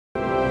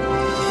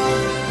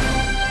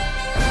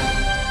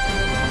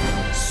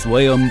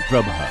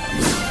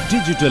SwayamPrabha.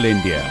 Digital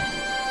India.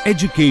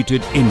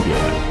 Educated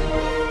India.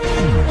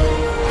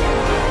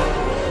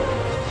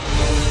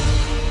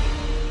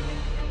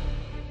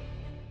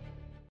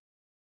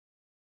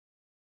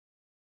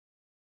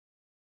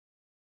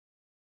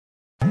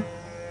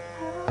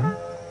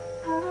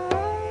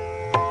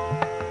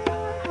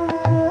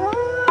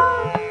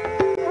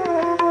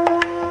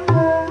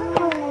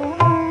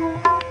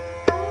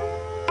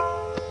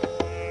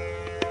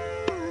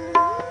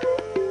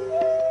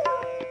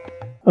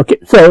 Okay,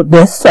 so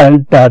this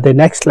and the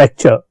next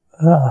lecture,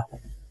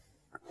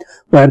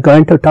 we are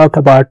going to talk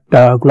about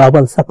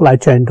global supply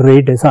chain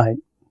redesign.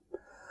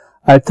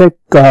 I think,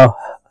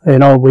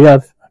 we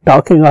are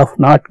talking of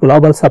not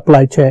global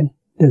supply chain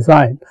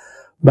design,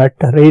 but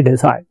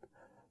redesign.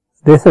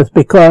 This is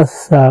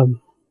because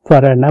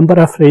for a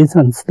number of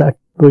reasons that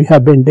we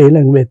have been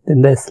dealing with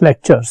in these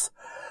lectures,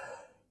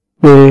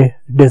 the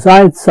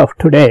designs of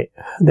today,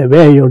 the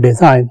way you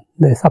design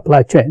the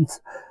supply chains,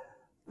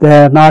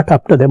 they are not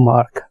up to the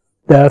mark.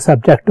 They are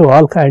subject to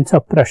all kinds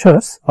of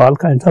pressures, all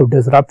kinds of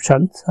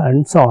disruptions,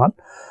 and so on.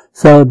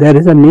 So there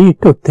is a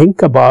need to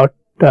think about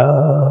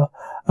how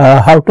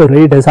to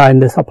redesign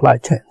the supply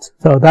chains.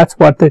 So that's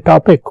what the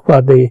topic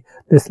for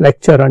this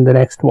lecture and the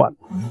next one.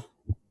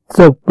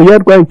 So we are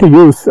going to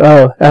use,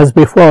 as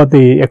before,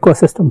 the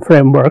ecosystem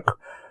framework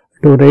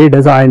to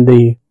redesign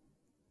the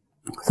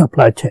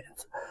supply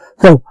chains.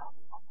 So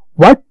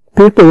what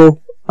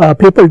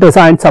people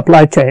design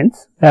supply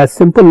chains as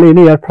simple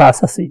linear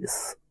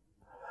processes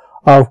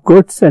of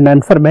goods and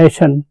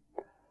information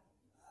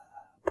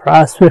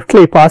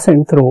swiftly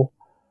passing through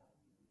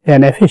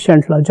an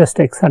efficient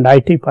logistics and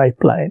IT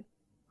pipeline,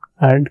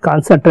 and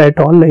concentrate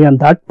only on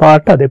that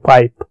part of the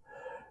pipe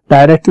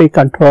directly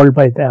controlled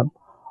by them,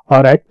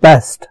 or at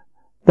best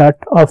that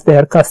of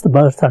their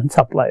customers and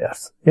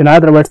suppliers. In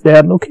other words, they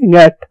are looking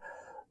at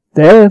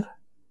their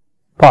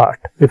part.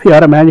 If you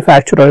are a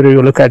manufacturer,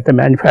 you look at the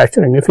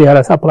manufacturing. If you are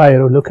a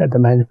supplier, you look at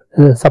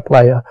the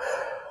supplier.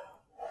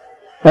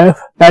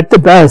 At the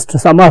best,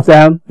 some of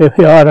them, if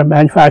you are a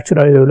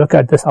manufacturer, you look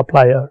at the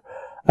supplier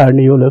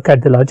and you look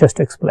at the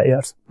logistics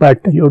players, but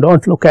you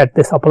don't look at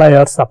the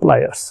suppliers.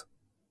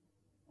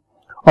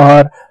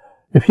 Or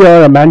if you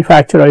are a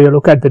manufacturer, you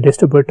look at the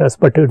distributors,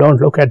 but you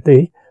don't look at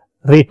the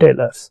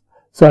retailers.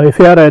 So if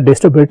you are a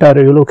distributor,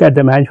 you look at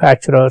the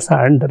manufacturers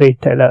and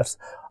retailers,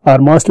 or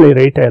mostly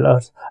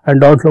retailers,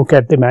 and don't look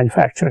at the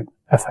manufacturing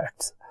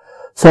effects.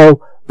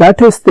 So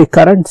that is the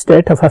current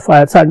state of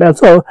affairs, and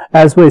also,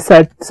 as we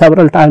said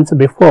several times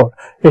before,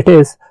 it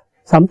is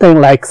something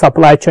like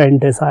supply chain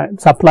design,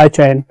 supply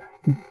chain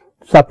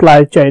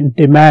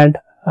demand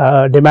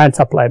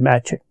supply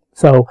matching.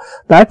 So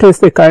that is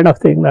the kind of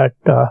thing that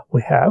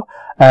we have,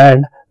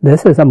 and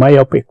this is a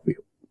myopic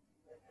view.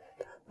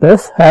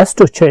 This has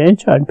to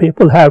change, and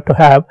people have to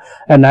have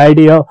an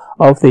idea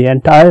of the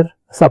entire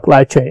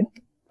supply chain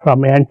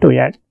from end to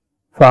end,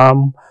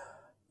 from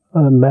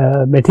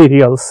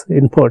materials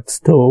inputs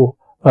to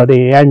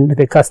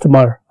the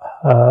customer,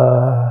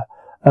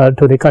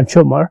 to the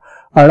consumer,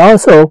 and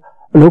also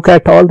look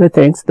at all the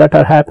things that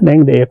are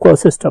happening, the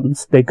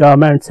ecosystems, the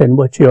governments in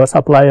which your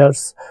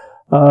suppliers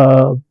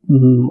are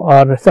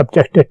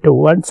subjected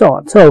to, and so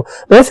on. So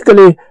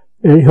basically,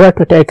 you have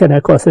to take an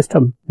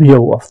ecosystem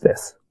view of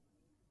this.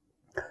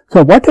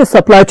 So what is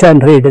supply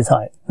chain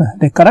redesign?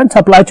 The current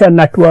supply chain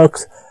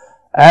networks,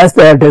 as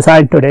they are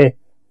designed today,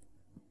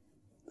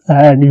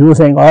 and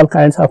using all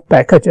kinds of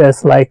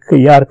packages like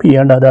ERP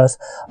and others,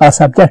 are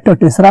subject to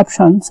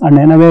disruptions and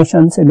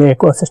innovations in the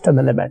ecosystem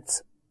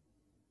elements,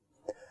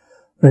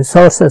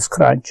 resources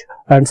crunch,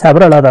 and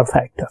several other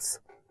factors.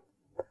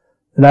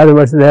 In other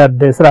words, there are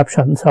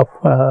disruptions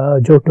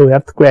due to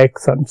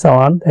earthquakes and so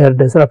on. There are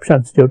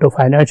disruptions due to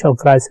financial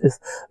crisis.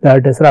 There are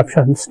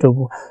disruptions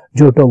due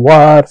to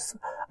wars,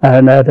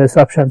 and there are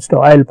disruptions to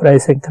oil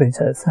price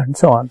increases, and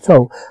so on.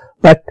 So,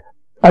 but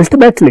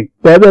ultimately,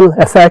 they will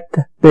affect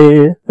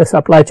the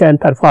supply chain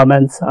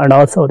performance and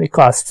also the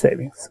cost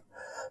savings.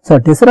 So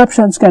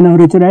disruptions can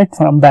originate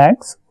from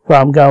banks,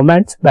 from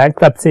governments,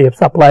 bankruptcy of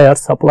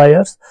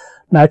suppliers,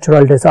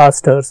 natural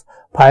disasters,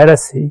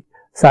 piracy,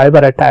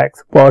 cyber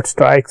attacks, port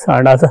strikes,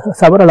 and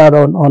several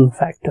other unknown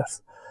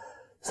factors.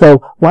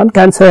 So one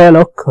can say,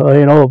 look,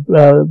 we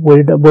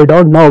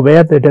don't know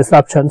where the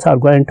disruptions are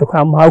going to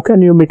come. How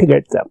can you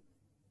mitigate them?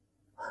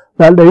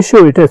 Well, the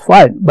issue, it is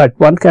fine, but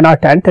one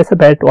cannot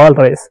anticipate all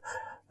risks,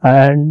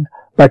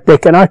 but they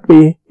cannot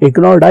be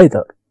ignored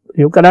either.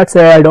 You cannot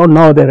say, I don't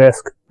know the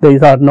risk.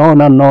 These are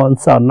known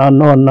unknowns or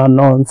unknown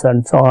unknowns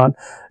and so on.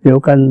 You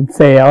can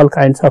say all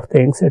kinds of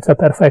things. It's a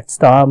perfect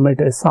storm.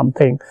 It is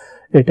something.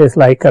 It is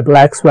like a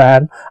black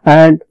swan,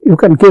 and you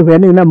can give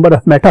any number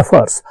of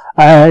metaphors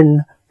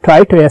and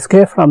try to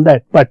escape from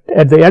that. But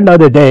at the end of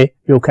the day,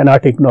 you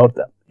cannot ignore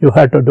them. You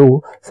have to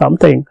do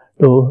something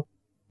to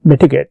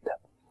mitigate them.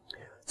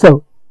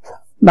 So,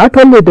 not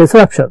only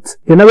disruptions,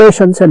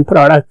 innovations in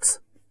products,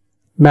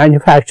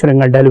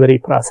 manufacturing and delivery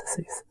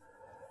processes,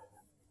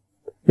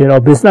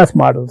 business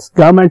models,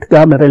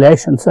 government-to-government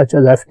relations such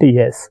as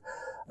FTAs,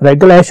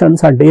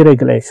 regulations and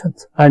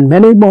deregulations, and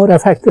many more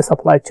affect the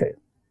supply chain.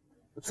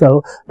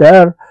 So there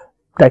are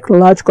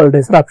technological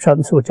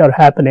disruptions which are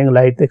happening,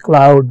 like the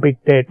cloud,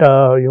 big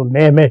data, you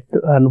name it,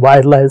 and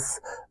wireless,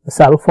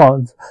 cell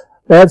phones.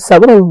 There are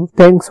several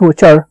things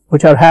which are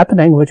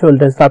happening which will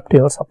disrupt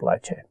your supply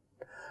chain.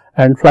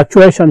 And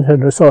fluctuations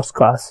in resource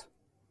costs,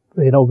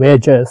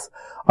 wages,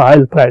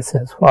 oil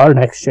prices, foreign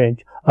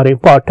exchange are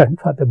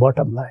important for the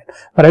bottom line.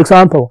 For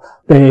example,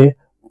 the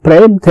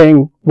prime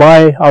thing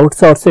why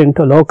outsourcing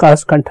to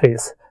low-cost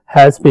countries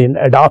has been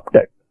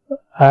adopted,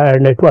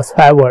 and it was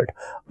favored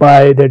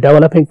by the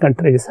developing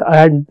countries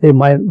and the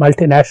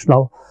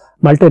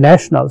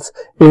multinationals,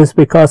 is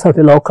because of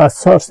the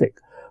low-cost sourcing.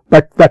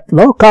 But that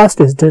low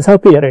cost is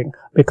disappearing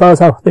because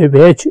of the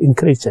wage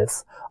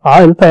increases,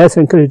 oil price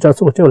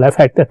increases, which will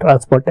affect the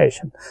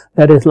transportation.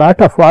 There is a lot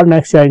of foreign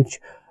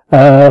exchange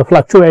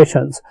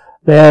fluctuations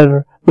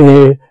where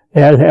the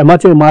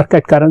emerging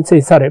market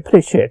currencies are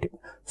appreciating.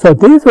 So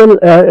these will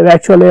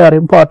actually are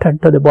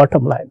important to the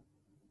bottom line.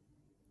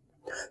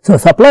 So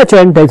supply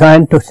chain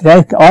designed to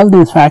take all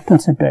these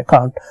factors into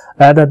account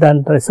rather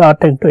than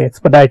resorting to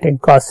expediting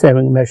cost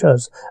saving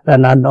measures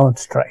when unknown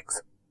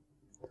strikes.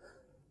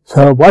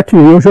 So what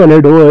you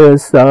usually do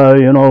is,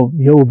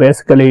 you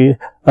basically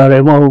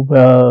remove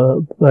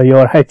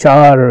your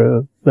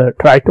HR,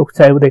 try to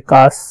save the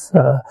costs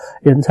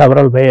in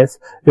several ways.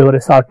 You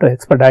resort to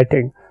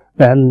expediting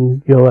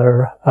when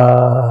your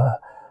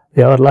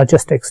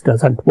logistics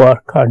doesn't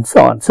work, and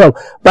so on. So,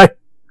 but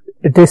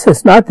this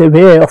is not the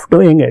way of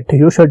doing it.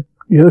 You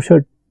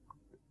should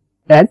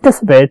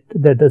anticipate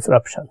the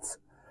disruptions.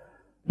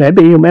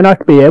 Maybe you may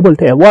not be able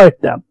to avoid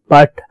them,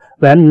 but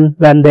when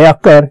they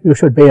occur, you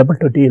should be able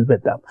to deal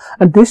with them.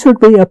 And this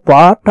should be a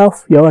part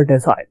of your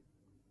design.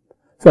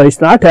 So it's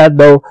not as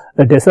though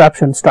the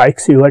disruption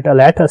strikes you at a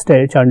later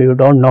stage and you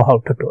don't know how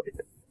to do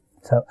it.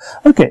 So,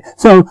 okay.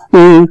 So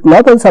the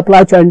global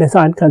supply chain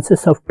design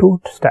consists of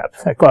 2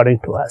 steps according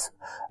to us.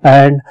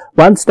 And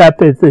one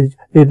step is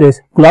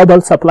this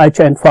global supply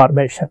chain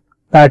formation.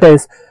 That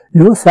is,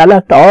 you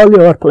select all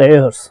your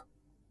players,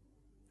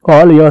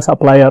 all your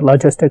supplier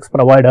logistics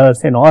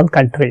providers in all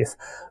countries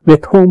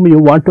with whom you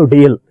want to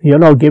deal,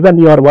 given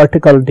your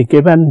vertical,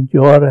 given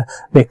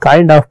the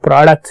kind of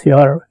products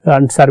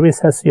and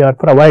services you are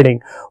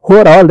providing, who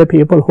are all the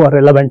people who are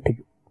relevant to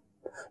you.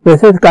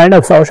 This is kind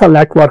of social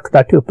network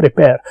that you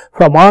prepare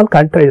from all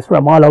countries,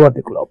 from all over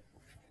the globe.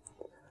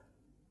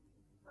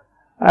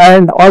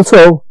 And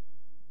also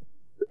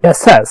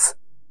assess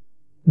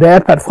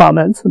their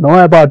performance,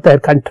 know about their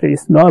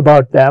countries, know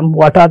about them,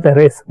 what are the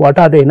risks, what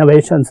are the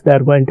innovations they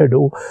are going to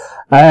do,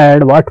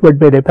 and what would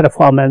be the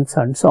performance,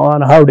 and so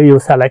on. How do you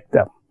select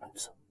them?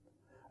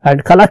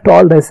 And collect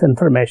all this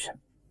information.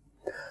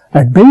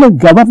 And building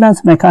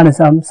governance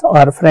mechanisms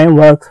or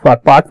frameworks for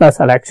partner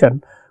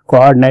selection,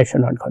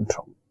 coordination, and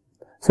control.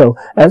 So,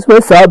 as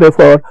we saw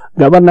before,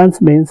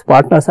 governance means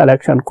partner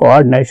selection,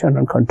 coordination,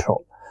 and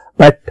control.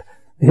 But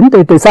in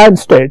the design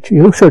stage,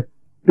 you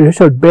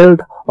should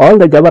build all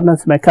the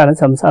governance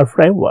mechanisms or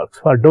frameworks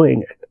for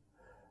doing it.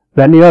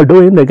 When you are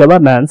doing the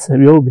governance,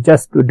 you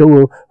just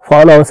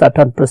follow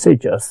certain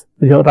procedures.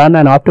 You run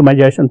an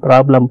optimization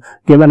problem,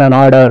 given an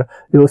order,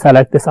 you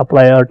select the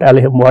supplier, tell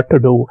him what to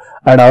do,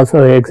 and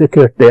also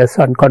execute this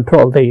and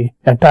control the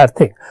entire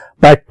thing.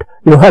 But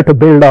you have to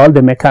build all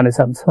the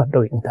mechanisms for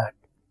doing that.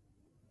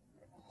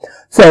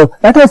 So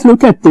let us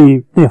look at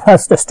the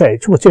first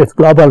stage, which is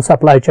global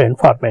supply chain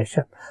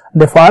formation.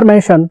 The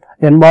formation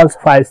involves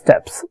 5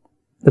 steps.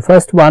 The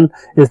first one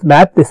is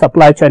map the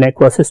supply chain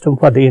ecosystem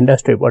for the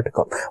industry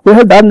vertical. We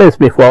have done this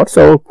before,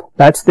 so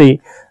that's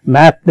the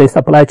map the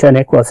supply chain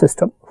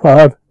ecosystem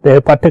for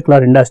the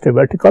particular industry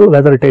vertical,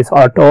 whether it is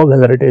auto,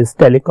 whether it is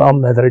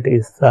telecom, whether it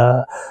is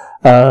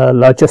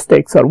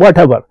logistics or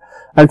whatever,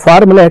 and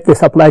formulate the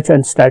supply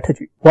chain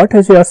strategy. What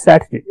is your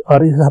strategy?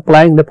 Are you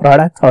supplying the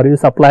products? Are you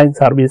supplying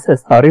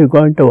services? Are you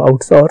going to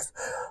outsource?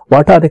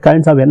 What are the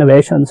kinds of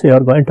innovations you are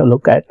going to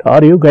look at?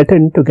 Are you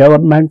getting into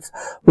governments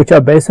which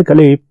are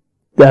basically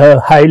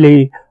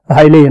highly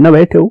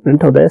innovative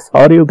into this?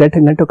 Are you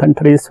getting into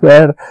countries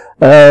where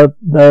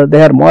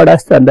they are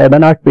modest and they may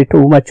not be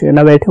too much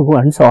innovative,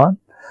 and so on?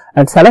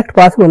 And select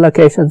possible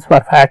locations for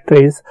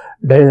factories,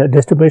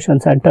 distribution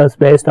centers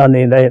based on the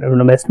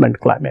investment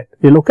climate.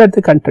 You look at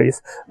the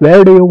countries,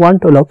 where do you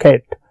want to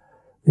locate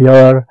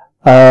your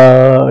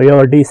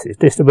DCs,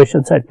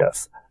 distribution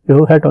centers?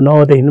 You have to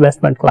know the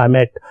investment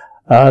climate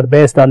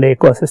based on the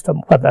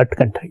ecosystem for that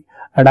country,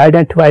 and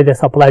identify the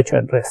supply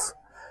chain risks.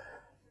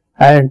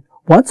 And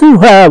once you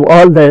have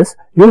all this,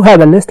 you have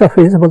a list of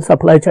feasible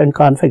supply chain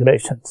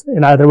configurations.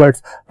 In other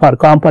words, for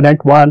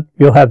component 1,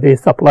 you have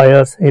these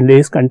suppliers in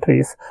these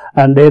countries,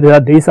 and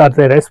these are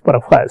the risk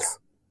profiles.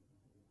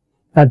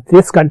 And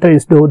these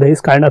countries do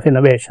these kind of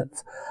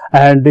innovations,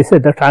 and this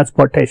is the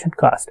transportation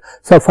cost.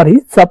 So for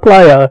each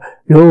supplier,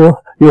 you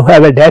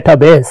have a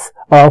database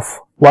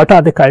of what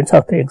are the kinds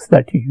of things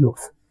that you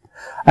use,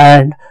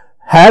 and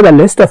have a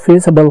list of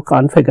feasible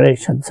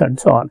configurations and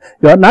so on.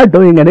 You are not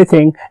doing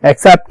anything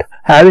except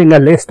having a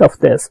list of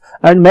this,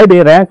 and maybe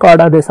rank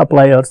order the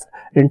suppliers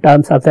in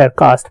terms of their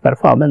cost,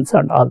 performance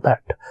and all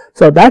that.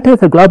 So that is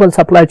the global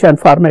supply chain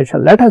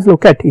formation. Let us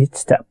look at each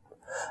step.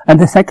 And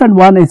the second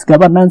one is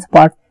governance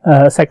part.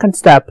 Second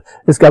step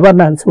is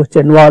governance, which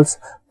involves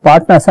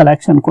partner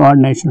selection,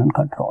 coordination and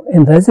control.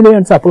 In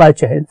resilient supply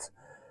chains,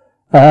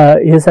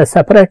 is a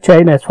separate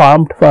chain is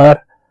formed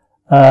for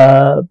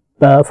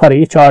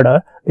each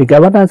order. The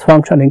governance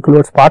function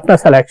includes partner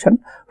selection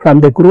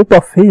from the group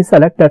of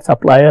pre-selected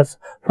suppliers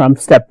from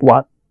step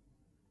 1.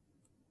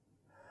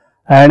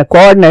 And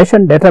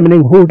coordination,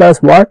 determining who does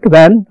what,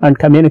 when, and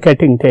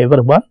communicating to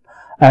everyone,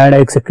 and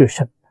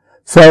execution.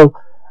 So,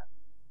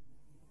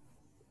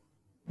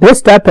 this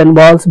step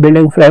involves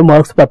building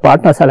frameworks for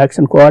partner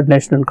selection,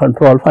 coordination and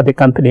control for the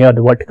company or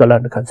the vertical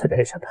under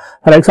consideration.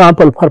 For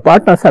example, for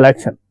partner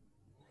selection,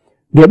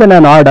 given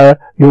an order,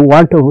 you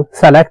want to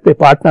select the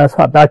partners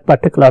for that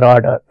particular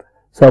order.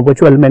 So,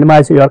 which will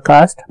minimize your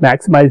cost,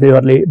 maximize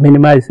your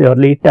minimize your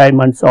lead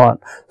time and so on.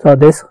 So,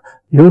 this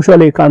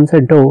usually comes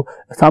into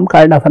some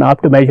kind of an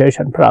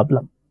optimization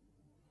problem.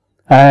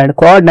 And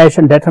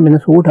coordination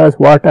determines who does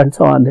what and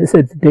so on. This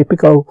is the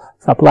typical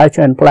supply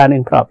chain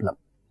planning problem.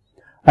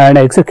 And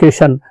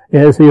execution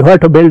is you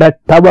have to build a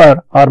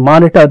tower or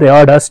monitor the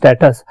order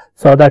status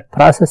so that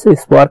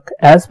processes work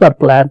as per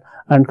plan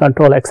and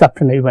control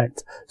exception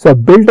events. So,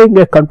 building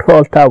a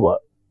control tower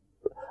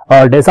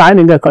or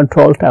designing a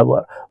control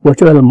tower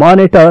which will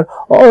monitor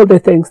all the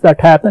things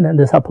that happen in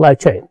the supply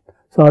chain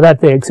so that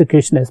the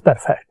execution is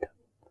perfect.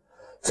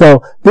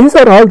 So, these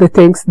are all the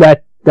things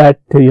that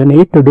you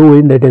need to do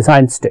in the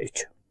design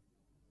stage.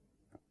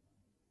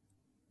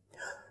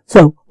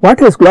 So, what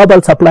is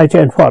global supply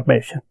chain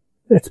formation?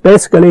 It's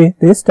basically,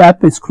 this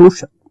step is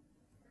crucial.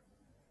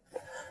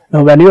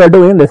 Now, when you are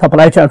doing the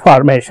supply chain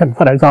formation,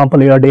 for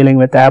example, you are dealing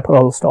with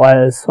apparel,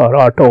 toys or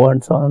auto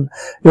and so on,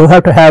 you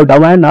have to have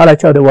domain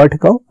knowledge of the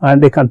vertical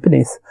and the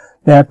companies,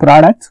 their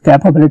products,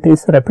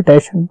 capabilities,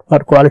 reputation for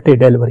quality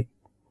delivery,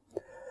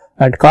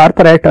 and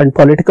corporate and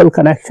political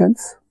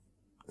connections,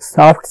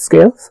 soft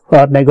skills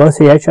for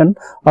negotiation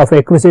of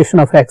acquisition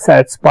of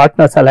assets,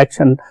 partner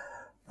selection,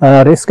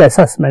 risk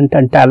assessment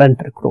and talent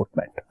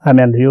recruitment. I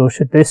mean,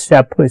 this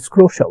step is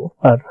crucial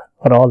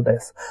for all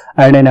this.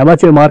 And in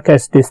emerging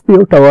markets,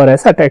 dispute over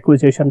asset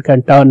acquisition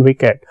can turn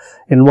wicked,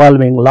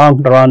 involving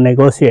long drawn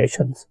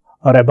negotiations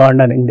or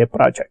abandoning the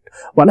project.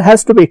 One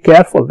has to be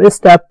careful. This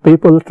step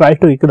people try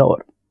to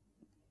ignore.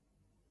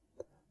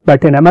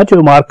 But in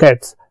emerging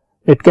markets,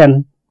 it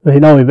can,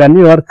 when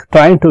you are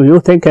trying to, you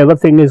think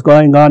everything is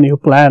going on, you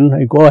plan,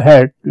 you go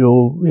ahead,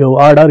 you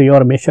order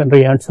your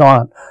machinery and so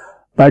on.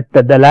 But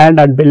the land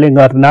and building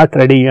are not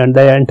ready and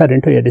they enter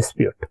into a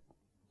dispute.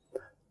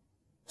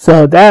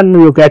 So, then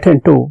you get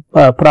into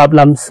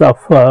problems of,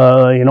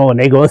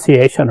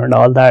 negotiation and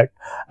all that,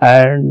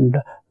 and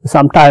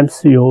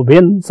sometimes you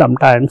win,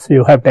 sometimes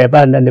you have to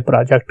abandon the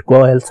project,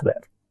 go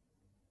elsewhere.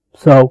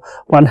 So,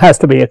 one has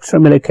to be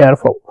extremely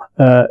careful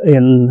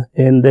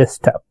in this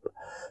step.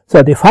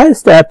 So, the 5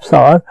 steps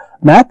are: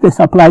 map the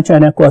supply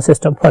chain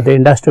ecosystem for the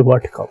industry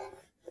vertical.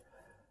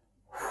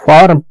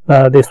 For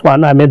this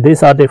one, I mean,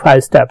 these are the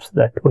 5 steps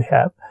that we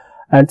have.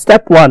 And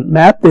step 1,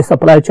 map the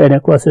supply chain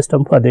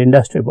ecosystem for the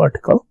industry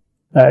vertical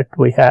that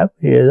we have.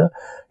 Here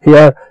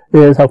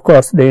is, of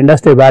course, the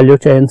industry value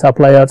chain,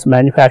 suppliers,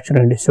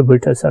 manufacturing,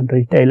 distributors and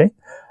retailing.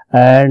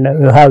 And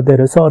you have the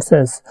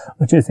resources,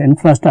 which is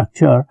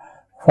infrastructure,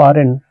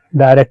 foreign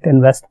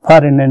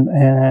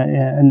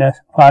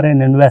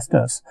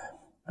investors,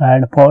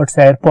 and ports,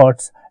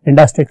 airports,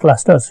 industry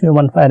clusters,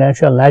 human,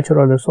 financial,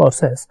 natural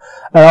resources.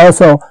 And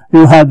also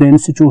you have the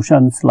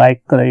institutions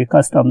like the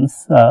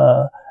customs,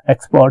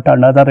 export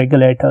and other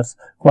regulators,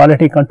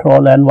 quality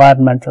control,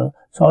 environmental,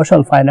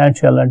 social,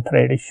 financial and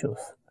trade issues.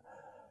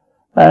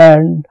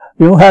 And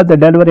you have the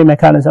delivery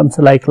mechanisms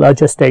like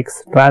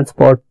logistics,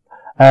 transport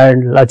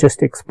and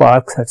logistics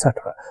parks,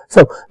 etc.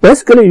 So,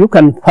 basically you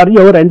can, for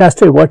your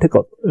industry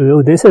vertical,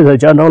 this is a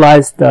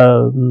generalized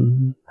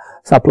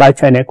supply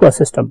chain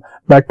ecosystem,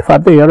 but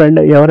for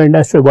your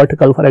industry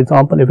vertical, for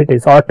example, if it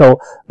is auto,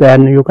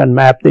 then you can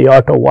map the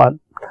auto one,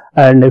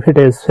 and if it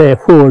is, say,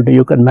 food,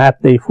 you can map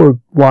the food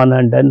one,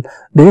 and then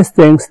these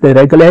things, the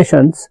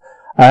regulations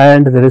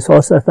and the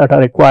resources that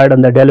are required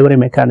and the delivery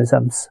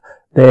mechanisms,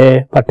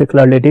 they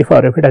particularly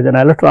differ. If it is an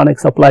electronic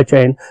supply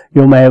chain,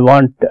 you may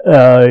want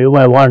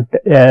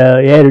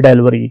air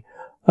delivery.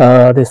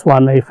 This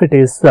one, if it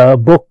is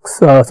books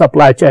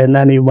supply chain,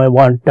 then you may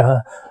want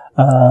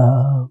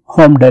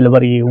home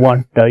delivery, you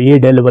want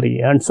e-delivery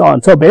and so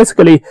on. So,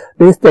 basically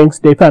these things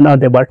depend on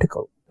the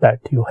vertical that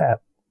you have.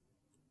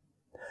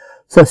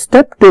 So,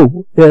 step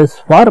 2 is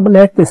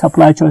formulate the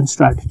supply chain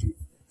strategy.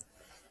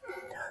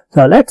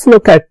 So, let's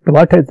look at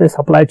what is the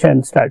supply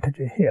chain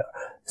strategy here.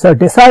 So,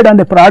 decide on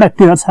the product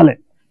you are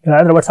selling. In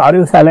other words, are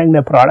you selling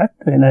the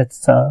product in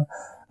its form,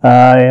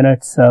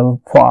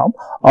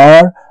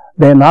 or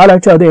the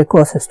knowledge of the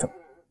ecosystem?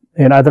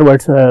 In other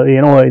words,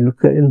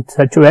 in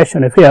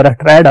situation, if you are a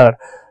trader,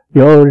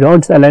 you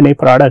don't sell any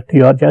product,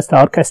 you are just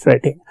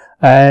orchestrating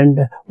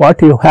and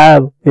what you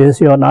have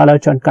is your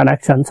knowledge and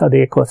connections of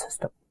the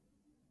ecosystem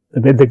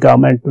with the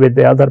government, with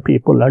the other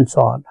people and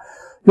so on.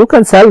 You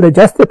can sell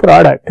just the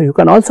product. You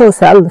can also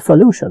sell the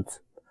solutions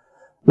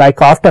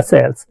like after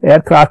sales,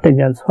 aircraft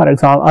engines, for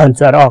example, and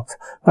Xerox.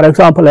 For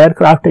example,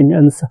 aircraft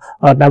engines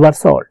are never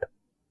sold.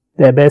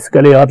 They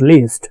basically are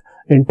leased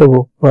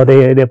into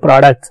the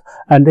products,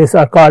 and these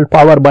are called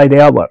power by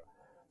the hour.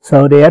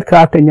 So the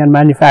aircraft engine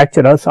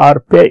manufacturers are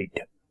paid.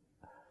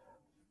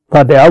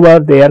 For the hour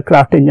the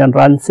aircraft engine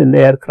runs in the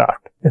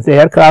aircraft. If the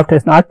aircraft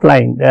is not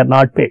flying, they are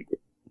not paid.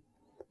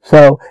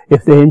 So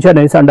if the engine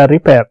is under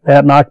repair, they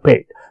are not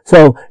paid.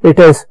 So it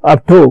is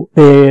up to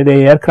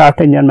the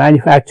aircraft engine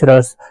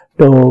manufacturers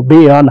to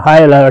be on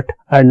high alert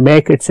and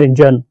make its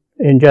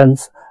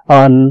engines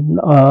on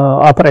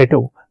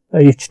operative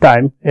each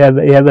time,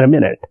 every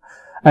minute.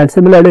 And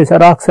similarly,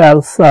 Xerox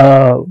sells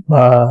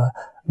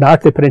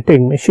not the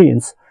printing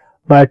machines,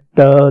 but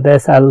they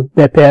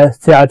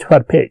charge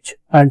for page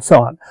and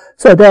so on.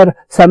 So there,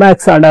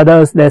 Cemex and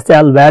others, they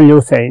sell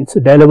value chains,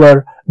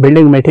 deliver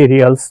building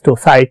materials to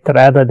site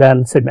rather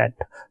than cement.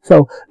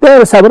 So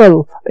there are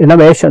several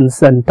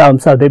innovations in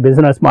terms of the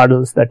business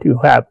models that you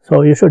have.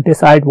 So you should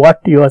decide what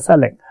you are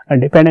selling,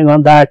 and depending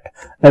on that,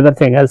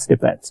 everything else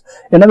depends.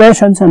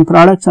 Innovations in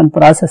products and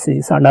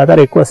processes and other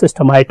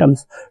ecosystem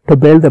items to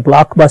build the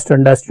blockbuster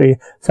industry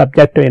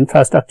subject to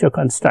infrastructure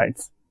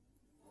constraints.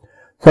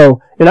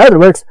 So in other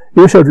words,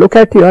 you should look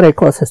at your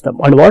ecosystem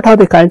and what are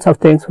the kinds of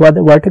things, what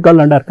the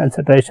vertical under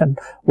consideration,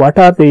 what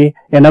are the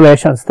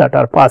innovations that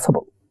are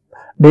possible.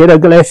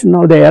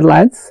 Deregulation of the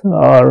airlines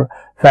or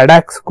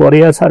FedEx,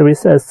 courier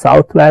services,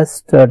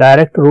 Southwest,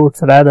 direct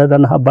routes rather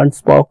than hub and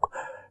spoke,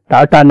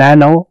 Tata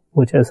Nano,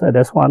 which is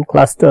this one,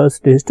 clusters,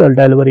 digital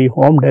delivery,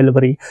 home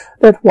delivery.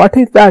 What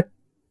is that?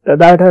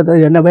 That are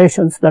the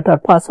innovations that are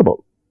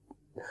possible.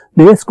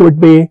 These could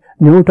be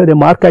new to the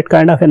market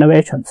kind of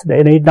innovations.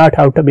 They need not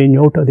have to be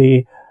new to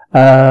the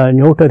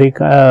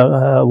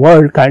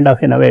world kind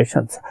of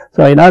innovations.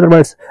 So in other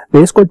words,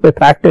 these could be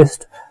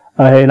practiced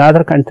in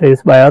other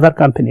countries by other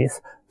companies.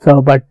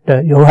 So, but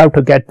you have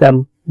to get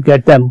them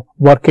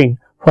working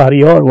for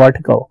your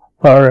vertical,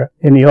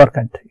 in your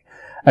country,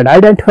 and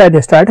identify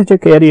the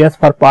strategic areas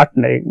for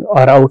partnering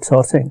or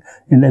outsourcing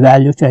in the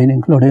value chain,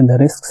 including the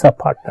risks of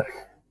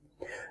partnering.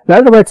 In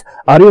other words,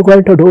 are you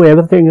going to do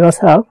everything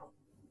yourself,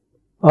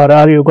 or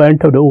are you going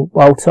to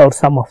outsource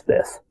some of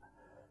this?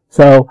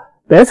 So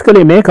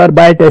basically, make or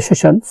buy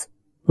decisions,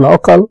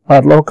 local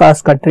or low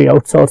cost country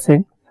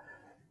outsourcing,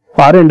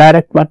 foreign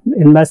direct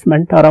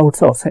investment or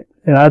outsourcing.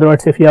 In other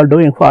words, if you are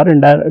doing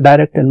foreign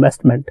direct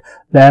investment,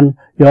 then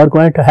you are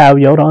going to have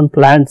your own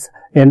plants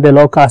in the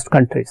low cost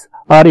countries,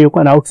 or you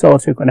can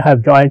outsource, you can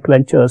have joint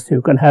ventures,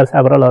 you can have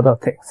several other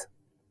things.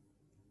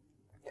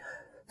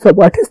 So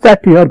what is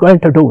that you are going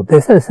to do?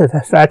 This is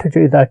a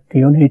strategy that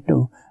you need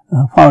to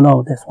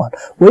follow this one.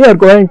 We are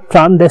going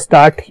from the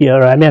start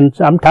here. I mean,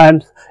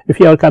 sometimes if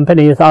your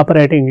company is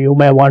operating, you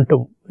may want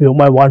to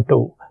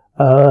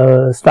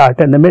start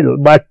in the middle,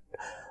 but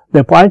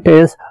the point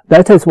is,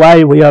 that is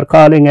why we are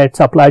calling it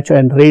supply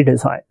chain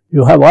redesign.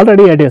 You have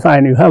already a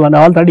design, you have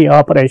already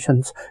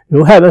operations,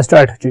 you have a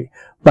strategy,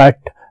 but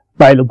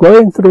by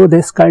going through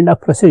this kind of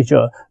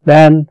procedure,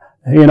 then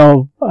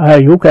you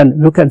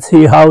can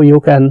see how you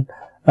can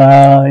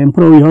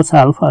improve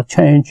yourself or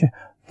change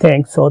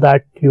things so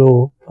that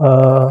you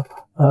are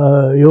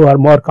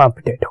more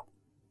competitive.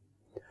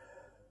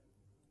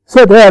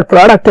 So there are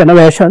product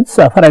innovations.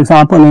 For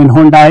example, in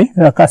Hyundai,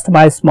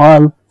 customized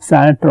small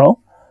Santro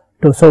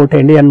to suit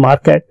Indian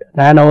market.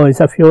 Nano is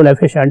a fuel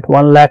efficient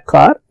 1 lakh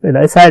car. When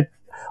I said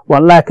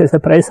 1 lakh is the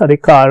price of the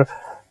car,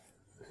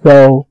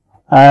 so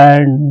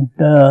and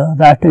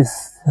that is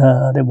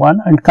the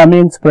one. And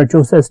Cummins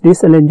produces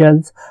diesel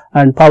engines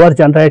and power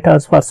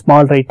generators for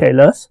small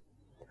retailers,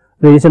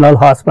 regional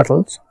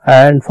hospitals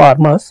and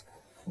farmers.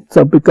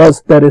 So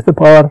because there is the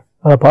power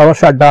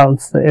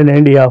shutdowns in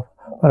India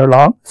for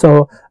long,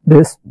 so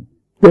this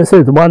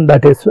is one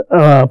that is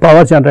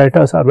power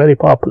generators are very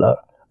popular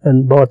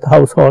in both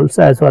households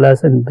as well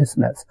as in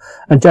business.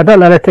 And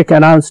General Electric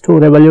announced 2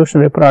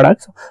 revolutionary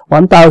products,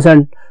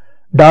 $1,000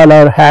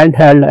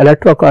 handheld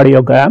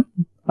electrocardiogram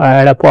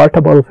and a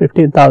portable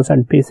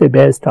 15,000 PC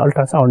based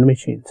ultrasound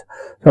machines.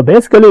 So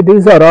basically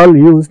these are all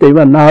used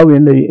even now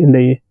in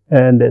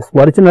this,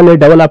 originally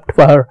developed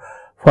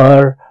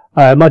for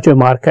emerging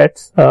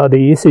markets, the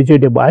ECG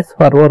device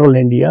for rural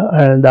India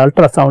and the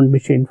ultrasound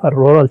machine for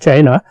rural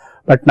China,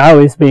 but now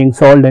is being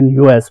sold in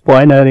US,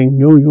 pioneering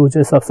new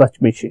uses of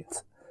such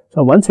machines.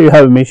 So once you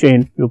have a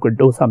machine, you could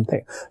do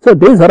something. So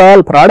these are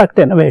all product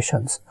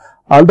innovations,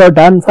 although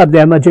done for the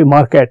emerging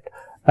market.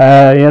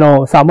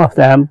 Some of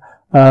them,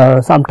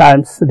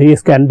 sometimes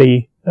these can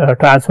be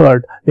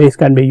transferred, these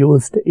can be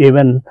used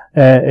even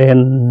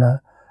in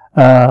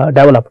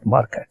developed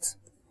markets.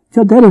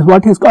 So there is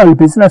what is called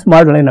business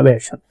model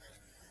innovation.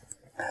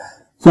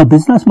 So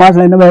business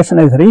model innovation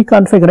is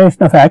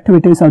reconfiguration of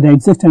activities of the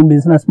existing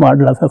business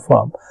model of a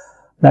firm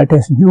that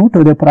is new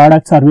to the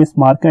product service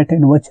market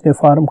in which the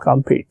firm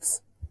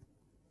competes.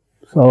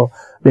 So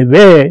the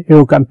way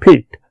you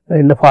compete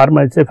in the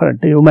pharma is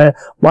different.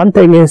 One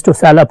thing is to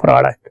sell a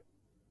product.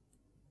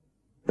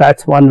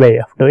 That's one way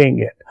of doing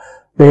it.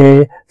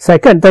 The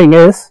second thing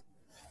is,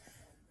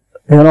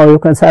 you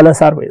can sell a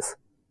service.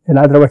 In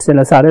other words, in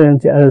a selling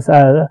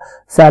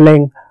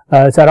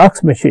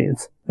Xerox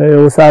machines,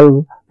 you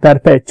sell per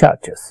page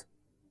charges.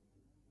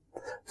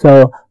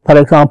 So, for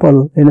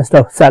example,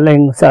 instead of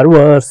selling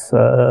servers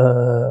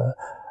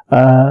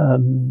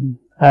and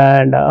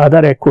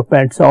other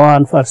equipment so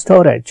on for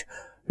storage,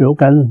 you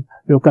can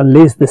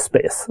lease the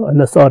space in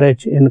the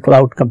storage in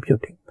cloud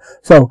computing.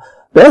 So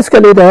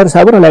basically there are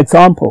several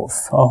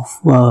examples of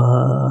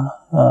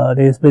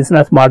these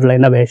business model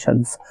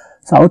innovations.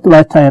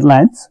 Southwest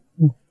Airlines,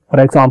 for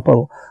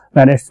example,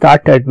 when it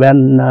started,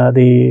 when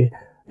the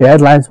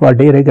airlines were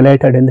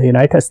deregulated in the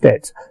United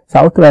States,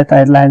 Southwest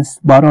Airlines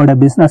borrowed a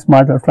business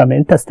model from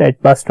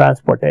interstate bus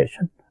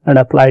transportation and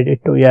applied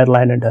it to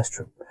airline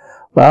industry.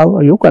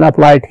 Well, you can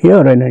apply it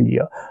here in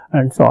India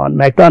and so on.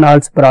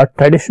 McDonald's brought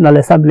traditional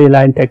assembly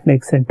line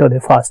techniques into the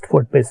fast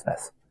food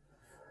business.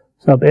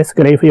 So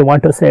basically, if you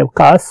want to save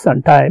costs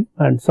and time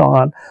and so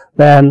on,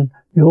 then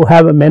you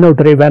have a menu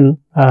driven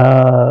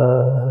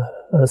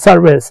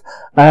service,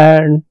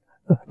 and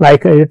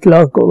like it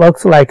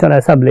works like an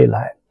assembly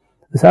line.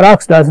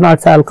 Xerox does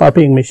not sell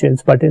copying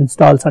machines, but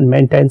installs and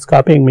maintains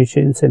copying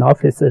machines in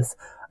offices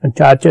and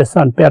charges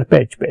on per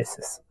page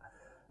basis.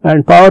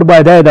 And powered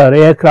by the other,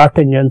 aircraft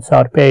engines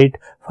are paid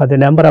for the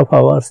number of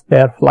hours they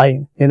are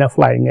flying in a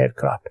flying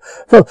aircraft.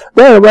 So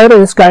there are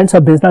various kinds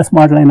of business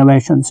model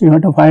innovations. You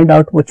have to find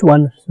out which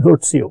one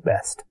suits you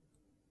best.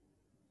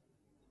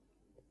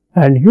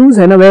 And use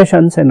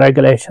innovations in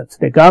regulations.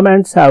 The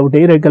governments have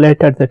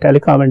deregulated the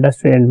telecom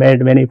industry and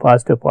made many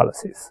positive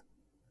policies.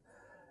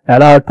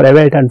 Allowed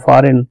private and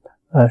foreign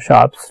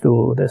shops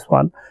to this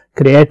one.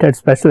 Created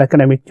special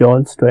economic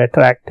zones to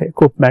attract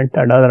equipment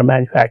and other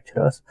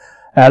manufacturers.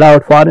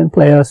 Allowed foreign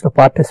players to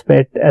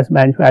participate as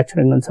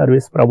manufacturing and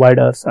service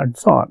providers and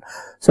so on.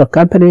 So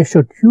companies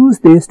should use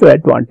these to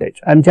advantage.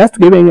 I'm just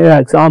giving you an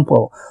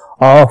example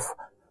of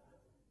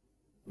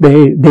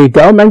the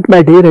government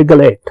may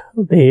deregulate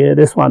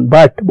this one,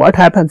 but what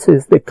happens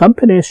is the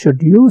companies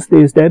should use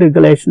these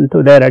deregulation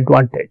to their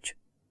advantage.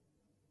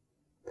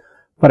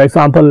 For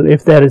example,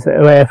 if there is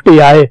a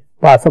FDI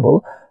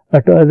possible,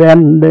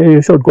 then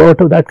you should go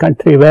to that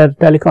country where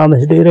telecom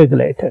is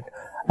deregulated,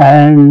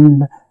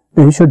 and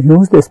you should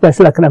use the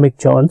special economic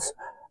zones,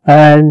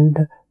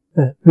 and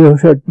you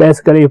should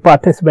basically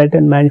participate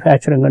in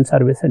manufacturing and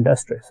service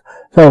industries.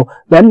 So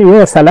when you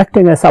are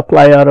selecting a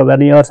supplier, or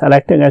when you are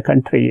selecting a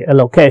country, a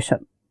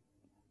location,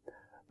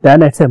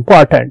 then it's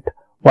important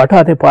what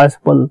are the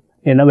possible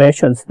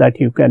innovations that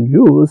you can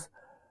use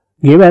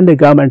given the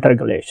government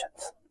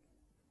regulations.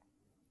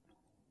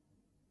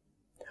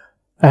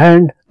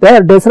 And there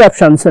are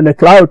disruptions, and the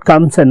cloud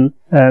comes in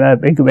a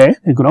big way.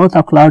 The growth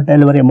of cloud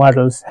delivery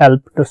models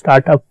help to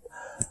start up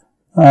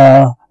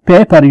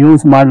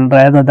pay-per-use model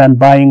rather than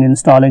buying,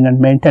 installing and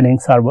maintaining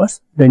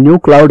servers. The new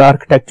cloud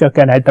architecture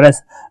can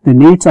address the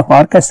needs of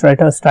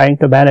orchestrators trying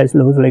to manage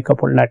loosely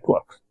coupled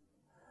networks.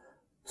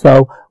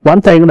 So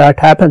one thing that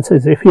happens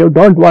is, if you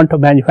don't want to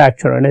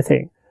manufacture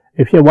anything,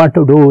 if you want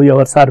to do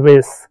your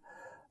service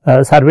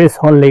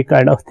only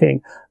kind of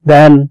thing,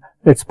 then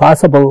it's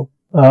possible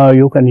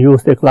you can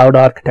use the cloud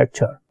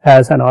architecture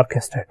as an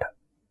orchestrator.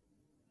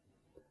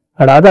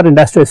 And other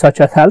industries such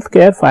as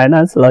healthcare,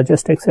 finance,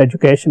 logistics,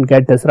 education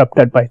get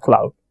disrupted by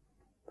cloud.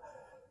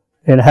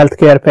 In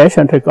healthcare,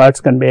 patient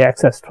records can be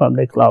accessed from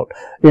the cloud.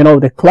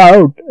 The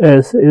cloud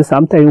is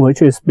something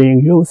which is being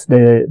used,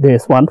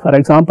 this one. For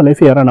example,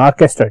 if you are an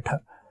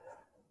orchestrator,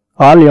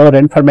 all your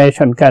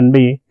information can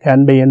be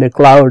in the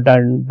cloud,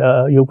 and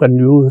you can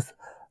use,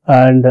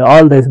 and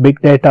all this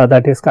big data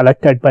that is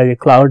collected by the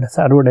cloud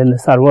served in the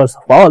servers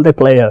of all the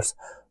players,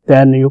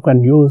 then you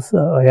can use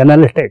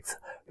analytics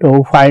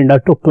to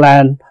to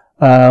plan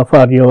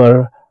for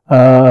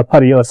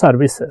your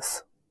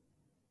services.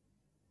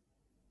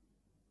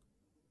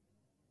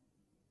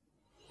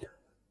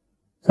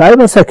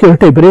 Cyber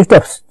security, breach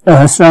of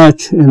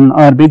search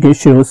are big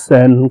issues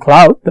in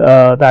cloud.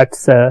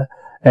 That's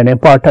an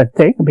important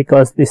thing,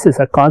 because this is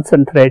a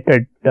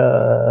concentrated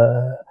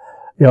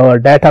your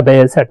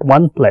database at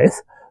one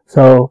place.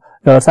 So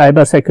your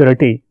cyber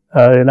security,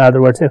 in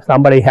other words, if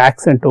somebody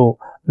hacks into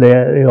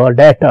your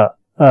data,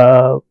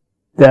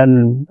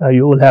 then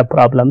you will have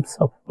problems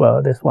of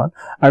this one.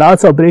 And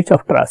also breach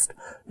of trust.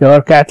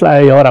 Your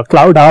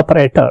cloud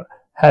operator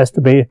has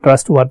to be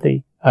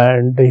trustworthy,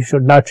 and you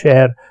should not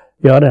share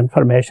your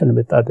information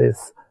with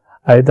others,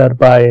 either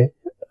by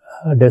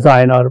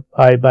design or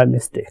by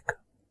mistake.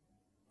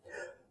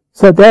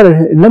 So there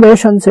are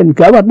innovations in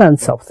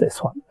governance of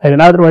this one.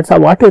 In other words,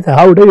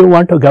 how do you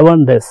want to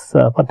govern this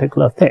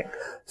particular thing?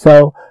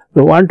 So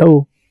you want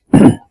to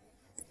do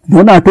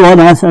not own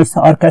assets,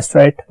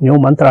 orchestrate new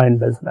mantra in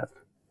business.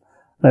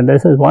 And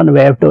this is one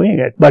way of doing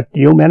it, but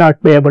you may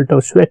not be able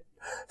to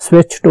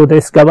switch to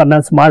this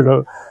governance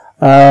model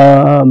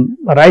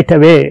right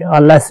away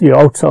unless you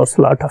outsource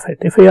a lot of it.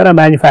 If you are a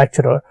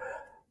manufacturer,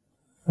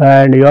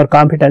 and your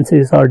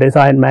competencies are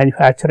design,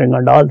 manufacturing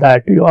and all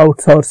that, you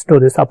outsource to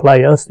the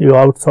suppliers, you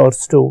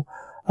outsource to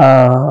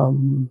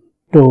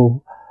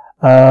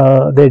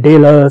the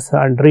dealers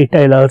and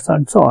retailers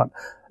and so on.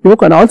 You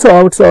can also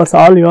outsource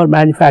all your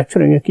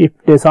manufacturing, you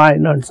keep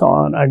design and so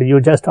on, and you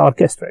just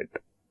orchestrate.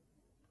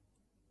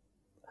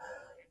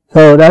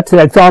 So that's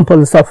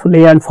examples of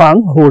Li and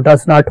Feng, who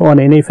does not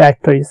own any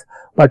factories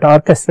but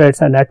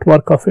orchestrates a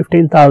network of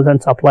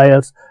 15,000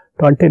 suppliers,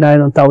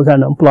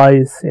 29,000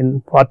 employees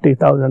in 40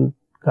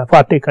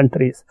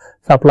 countries,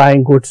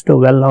 supplying goods to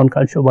well-known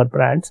consumer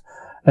brands.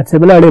 And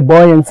similarly,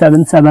 Boeing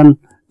 77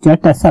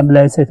 jet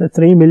assemblies is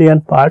 3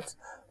 million parts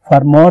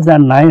for more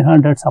than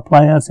 900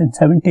 suppliers in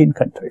 17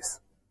 countries.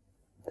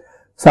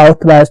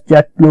 Southwest,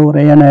 JetBlue,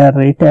 Ryanair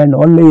retained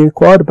only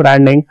core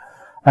branding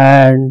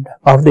and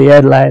of the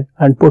airline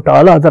and put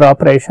all other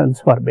operations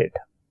for bid.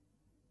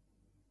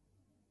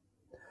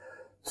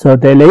 So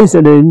they leased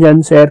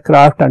engines,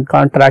 aircraft and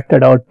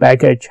contracted out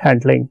baggage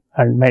handling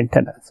and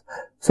maintenance.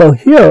 So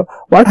here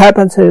what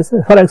happens is,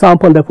 for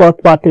example, the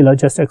fourth party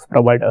logistics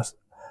providers,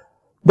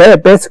 they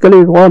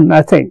basically own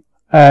nothing,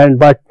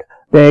 but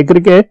they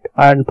aggregate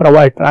and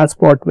provide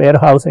transport,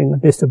 warehousing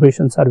and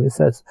distribution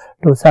services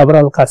to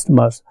several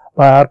customers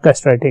by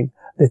orchestrating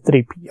the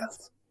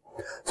 3PLs.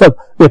 So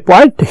the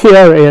point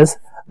here is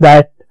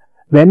that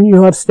when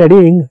you are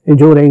studying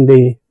during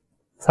the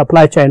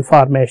supply chain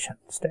formation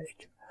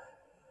stage,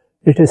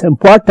 it is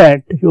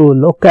important you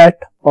look at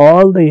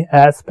all the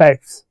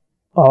aspects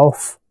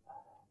of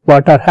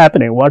what are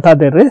happening, what are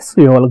the risks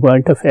you are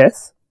going to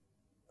face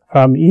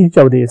from each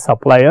of these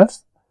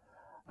suppliers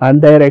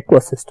and their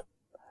ecosystem.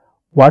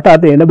 What are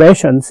the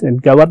innovations in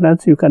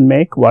governance you can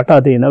make, what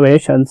are the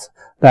innovations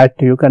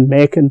that you can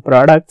make in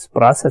products,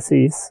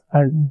 processes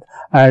and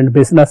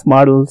business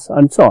models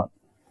and so on.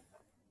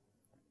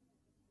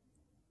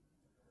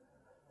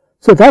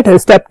 So that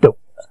is step 2.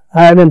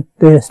 And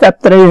the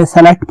step 3 is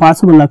select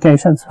possible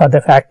locations for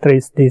the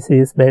factories. This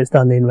is based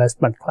on the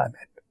investment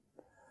climate.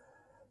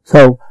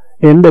 So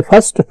in the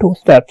first 2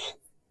 steps,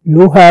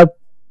 you have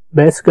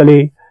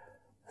basically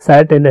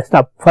said in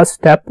the first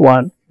step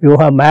 1, you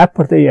have mapped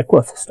the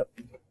ecosystem.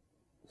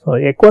 So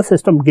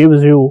ecosystem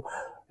gives you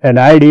an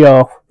idea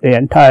of the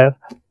entire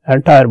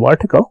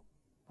vertical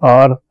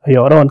or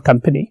your own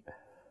company,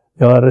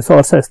 your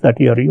resources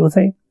that you are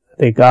using,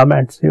 the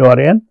garments you are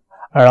in,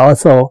 and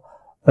also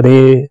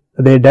the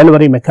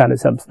delivery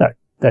mechanisms that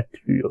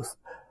you use.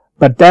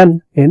 But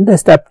then in the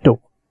step 2,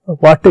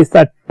 what is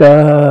that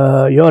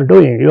you are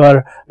doing? You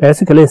are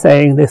basically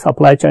saying the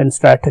supply chain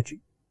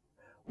strategy.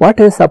 What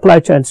is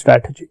supply chain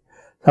strategy?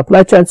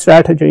 Supply chain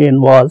strategy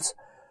involves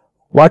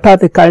what are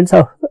the kinds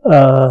of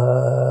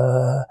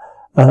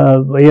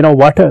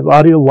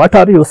what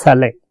are you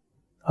selling?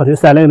 Are you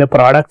selling the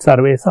product,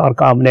 service or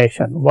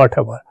combination,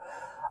 whatever?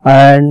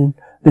 And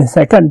the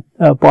second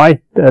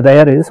point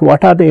there is,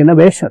 what are the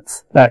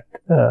innovations that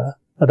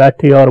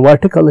your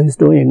vertical is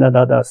doing and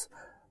others?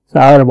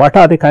 So what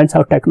are the kinds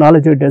of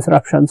technology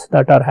disruptions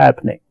that are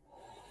happening?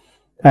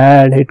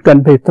 And it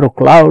can be through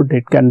cloud,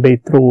 it can be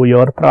through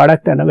your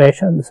product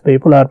innovations.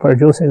 People are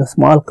producing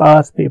small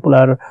cars, people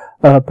are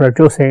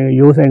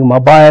using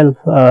mobile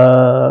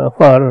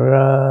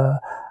for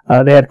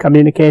their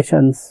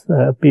communications,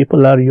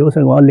 people are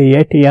using only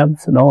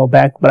ATMs, no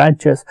bank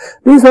branches.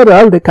 These are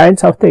all the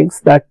kinds of things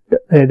that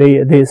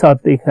these are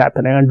things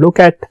happening. And look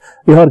at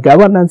your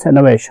governance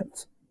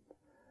innovations.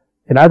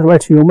 In other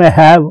words, you may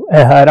have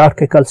a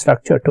hierarchical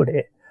structure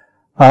today,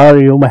 or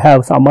you may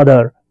have some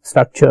other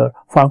structure,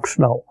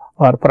 functional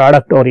or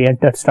product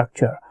oriented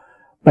structure.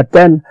 But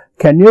then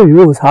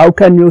how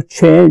can you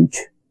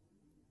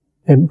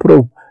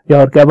improve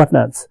your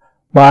governance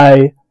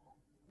by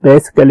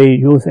basically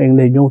using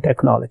the new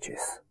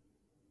technologies?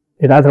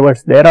 In other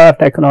words, there are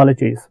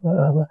technologies,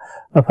 for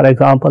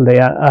example,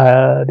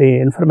 the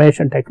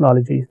information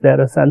technologies, there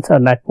are sensor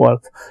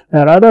networks,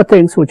 there are other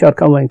things which are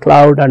coming,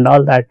 cloud and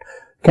all that.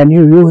 Can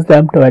you use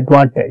them to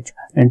advantage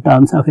in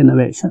terms of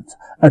innovations?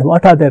 And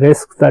what are the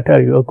risks that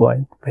you are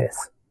going to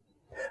face?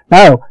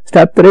 Now,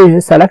 step 3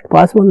 is select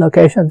possible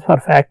locations for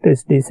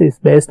factories. This is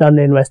based on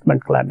the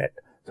investment climate.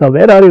 So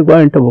where are you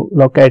going to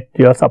locate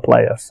your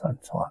suppliers and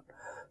so on?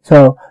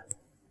 So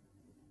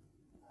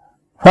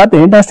for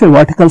the industry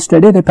vertical,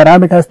 study the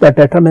parameters that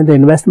determine the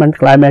investment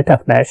climate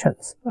of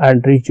nations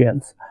and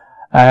regions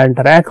and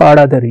rank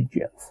order the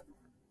regions.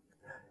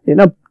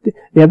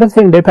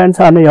 Everything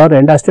depends on your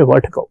industry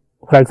vertical.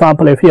 For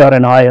example, if you are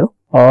in oil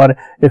or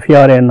if you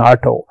are in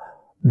auto,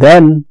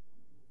 then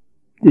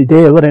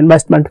your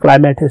investment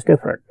climate is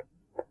different.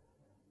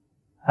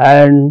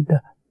 And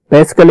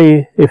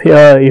basically, if you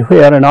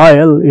are in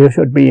oil, you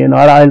should be in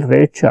oil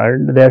rich,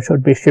 and there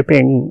should be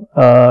shipping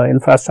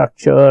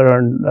infrastructure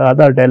and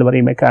other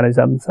delivery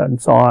mechanisms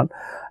and so on.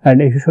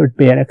 And you should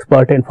be an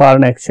expert in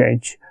foreign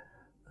exchange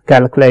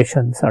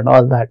calculations and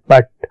all that.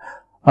 But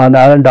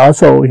and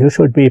also you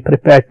should be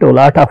prepared to a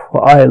lot of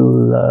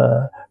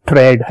oil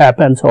trade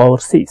happens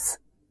overseas.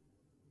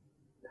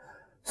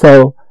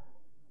 So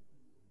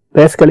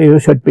basically you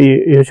should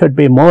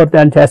be more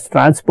than just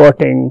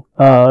transporting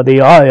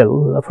the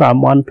oil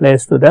from one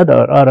place to the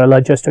other, or a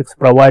logistics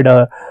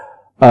provider,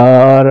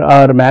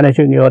 or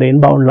managing your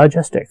inbound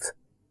logistics.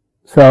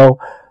 So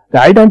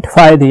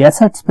identify the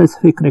asset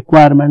specific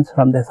requirements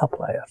from the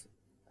suppliers.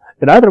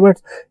 In other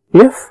words,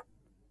 if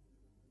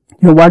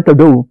you want to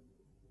do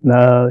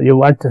you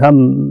want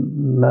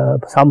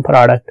some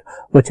product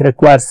which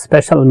requires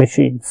special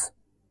machines,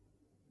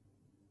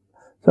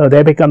 so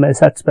they become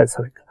asset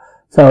specific.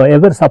 So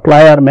every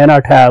supplier may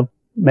not have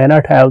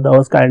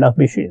those kind of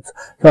machines.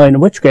 So in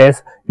which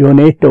case you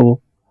need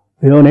to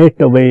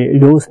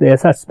use the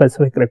asset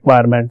specific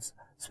requirements,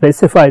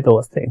 specify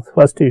those things.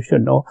 First you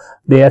should know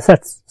the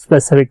asset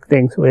specific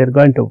things we are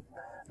going to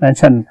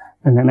mention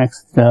in the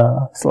next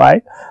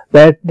slide,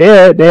 that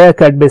they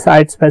could be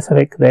site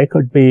specific, they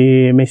could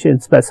be machine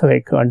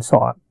specific, and so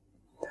on.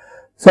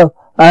 So,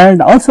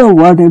 and also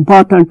what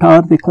important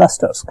are the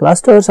clusters.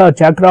 Clusters are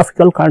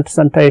geographical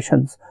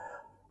concentrations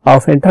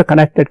of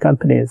interconnected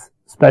companies,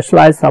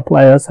 specialized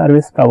suppliers,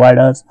 service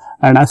providers,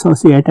 and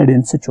associated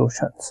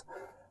institutions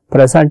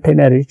present in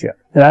a region.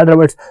 In other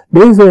words,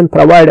 these will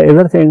provide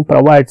everything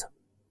provided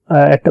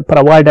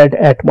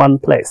at one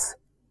place.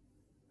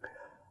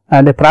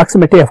 And the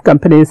proximity of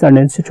companies and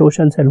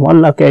institutions in one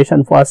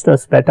location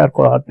fosters better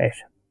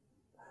coordination.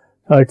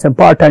 So it's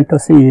important to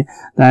see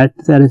that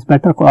there is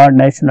better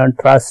coordination and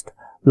trust,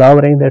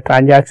 lowering the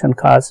transaction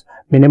costs,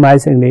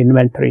 minimizing the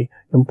inventory,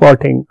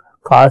 importing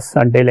costs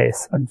and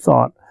delays, and so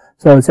on.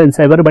 So since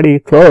everybody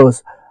is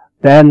close,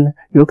 then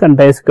you can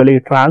basically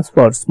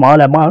transfer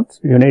small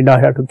amounts. You need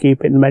not have to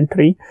keep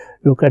inventory.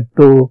 You can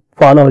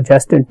follow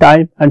just in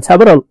time, and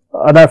several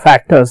other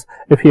factors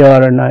if you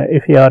are in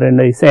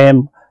the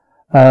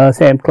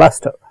same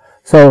cluster.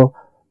 So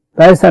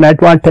that is an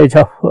advantage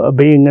of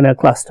being in a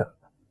cluster.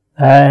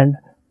 And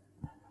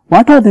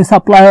what are the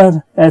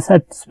supplier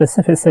asset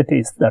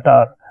specificities that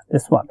are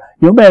this one?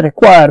 You may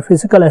require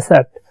physical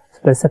asset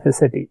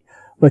specificity,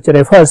 which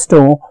refers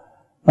to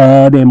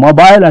the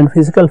mobile and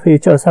physical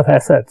features of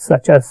assets,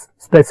 such as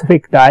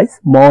specific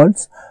dies,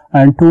 molds,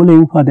 and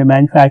tooling for the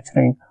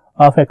manufacturing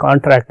of a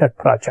contracted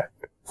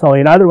project. So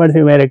in other words,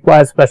 you may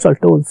require special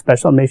tools,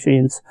 special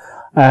machines,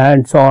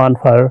 and so on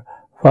for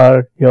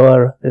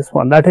your this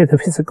one. That is the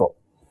physical.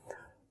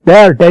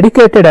 Their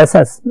dedicated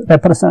assets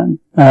represent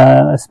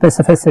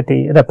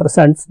specificity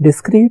represents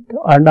discrete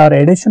and or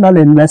additional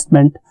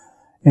investment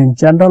in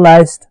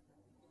generalized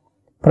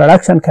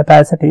production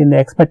capacity in the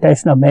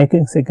expectation of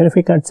making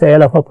significant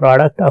sale of a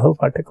product of a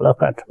particular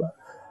customer.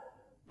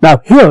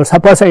 Now here,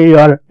 suppose you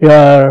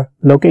are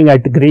looking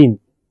at green,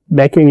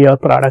 making your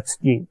products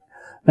green.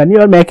 When you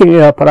are making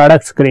your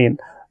products green,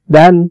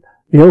 then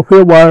if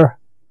you were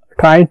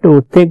trying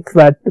to think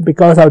that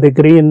because of the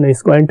green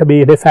is going to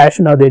be the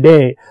fashion of the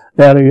day,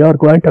 then you are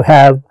going to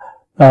have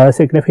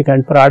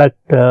significant product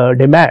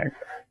demand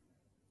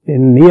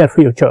in near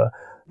future,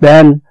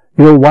 then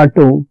you want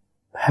to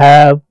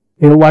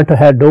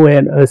do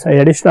an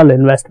additional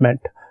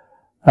investment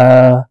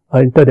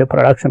into the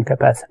production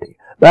capacity.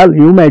 Well,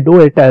 you may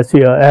do it as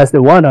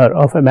the owner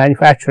of a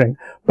manufacturing,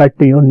 but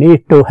you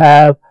need to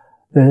have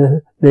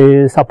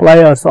the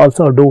suppliers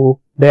also do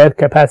their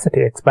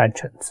capacity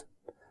expansions.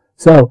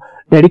 So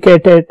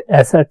dedicated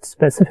asset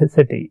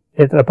specificity,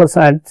 it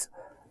represents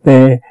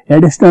the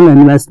additional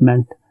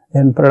investment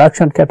in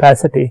production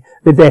capacity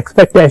with the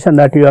expectation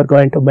that you are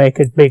going to make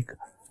it big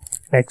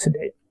next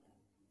day.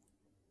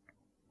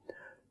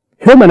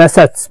 Human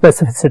asset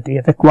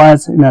specificity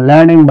requires in a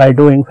learning by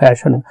doing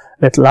fashion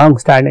with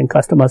long-standing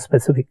customer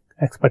specific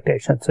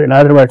expectations. So in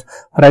other words,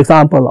 for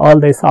example, all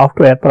the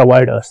software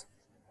providers,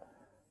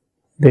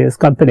 these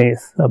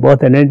companies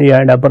both in India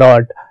and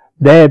abroad,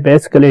 they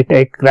basically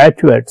take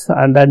graduates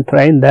and then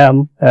train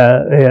them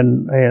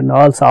in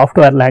all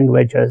software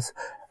languages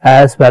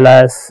as well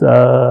as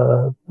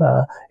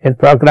in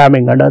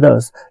programming and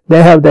others.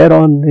 They have their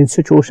own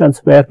institutions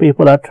where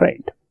people are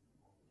trained.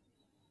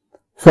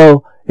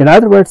 So in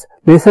other words,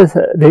 this is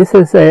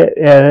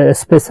a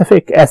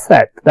specific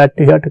asset that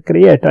you have to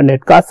create, and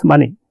it costs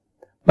money,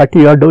 but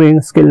you are doing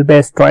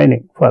skill-based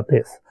training for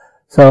this.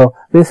 So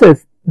this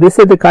is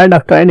the kind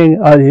of training.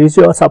 Is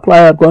your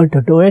supplier going to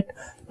do it?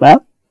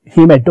 Well,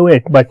 he may do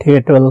it, but he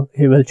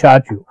will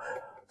charge you.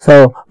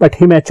 So, but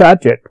he may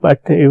charge it,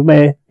 but you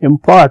may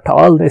impart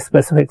all the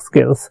specific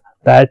skills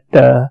that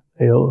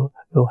you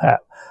have.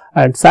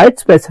 And site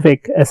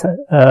specific as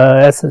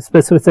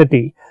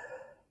specificity,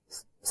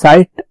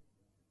 site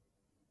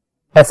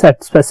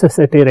asset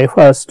specificity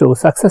refers to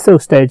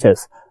successive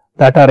stages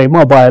that are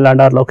immobile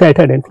and are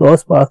located in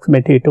close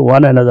proximity to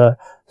one another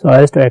so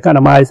as to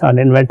economize on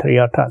inventory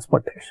or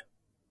transportation.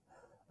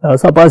 Now,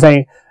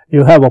 supposing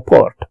you have a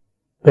port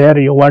where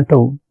you want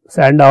to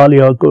send all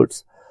your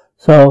goods.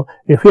 So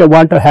if you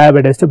want to have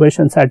a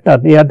distribution center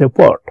near the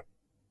port,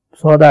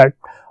 so that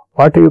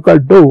what you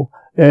could do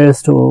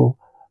is to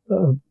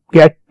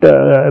get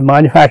a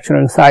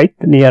manufacturing site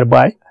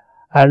nearby,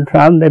 and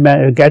from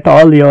the get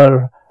all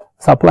your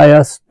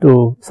suppliers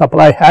to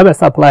have a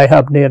supply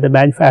hub near the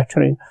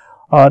manufacturing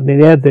or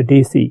near the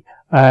DC,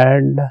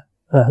 and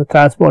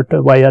transport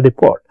via the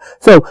port.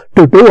 So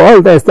to do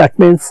all this, that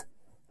means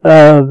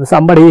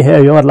somebody,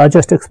 your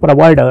logistics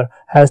provider,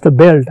 has to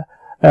build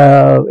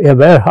a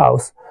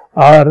warehouse,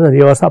 or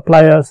your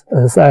suppliers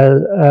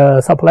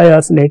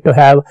need to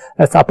have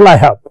a supply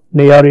hub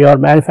near your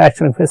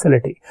manufacturing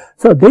facility.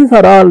 So these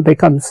are all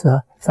becomes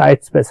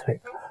site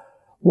specific.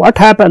 What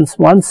happens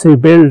once you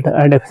build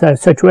and if the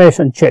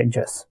situation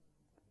changes?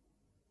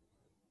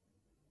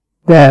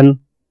 Then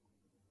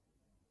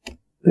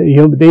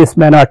these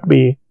may not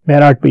be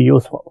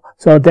useful.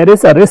 So there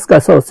is a risk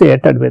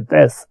associated with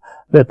this,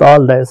 with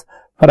all this.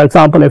 For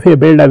example, if you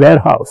build a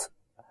warehouse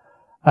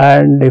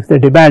and if the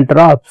demand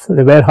drops,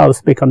 the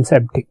warehouse becomes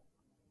empty.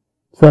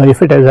 So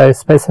if it is a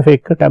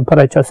specific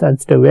temperature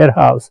sensitive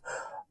warehouse,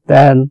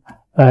 then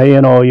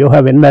you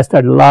have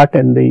invested a lot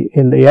in the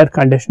air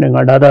conditioning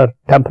and other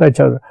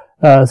temperature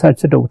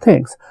sensitive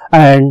things,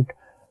 and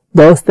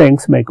those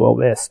things may go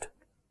waste.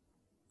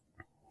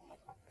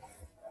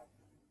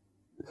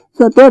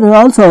 So there are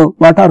also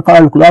what are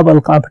called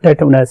global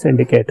competitiveness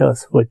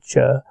indicators, which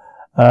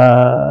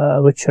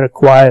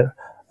require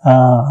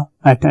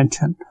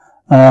attention.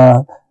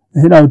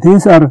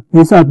 These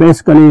are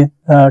basically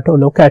to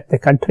look at the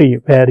country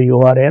where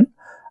you are in,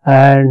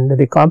 and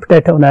the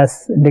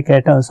competitiveness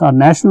indicators are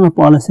national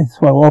policies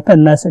for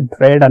openness in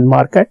trade and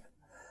market.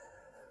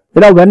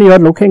 When you are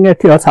looking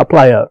at your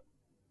supplier,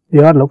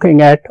 you are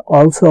looking at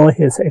also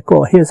his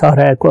or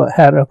her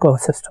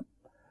ecosystem.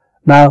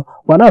 Now,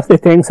 one of the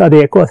things of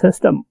the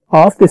ecosystem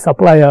of the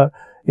supplier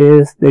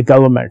is the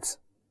governments.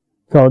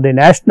 So the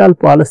national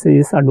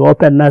policies and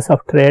openness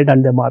of trade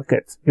and the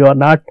markets. You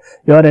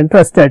are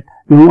interested,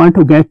 you want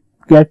to get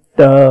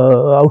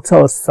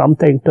outsource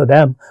something to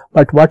them,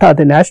 but what are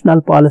the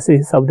national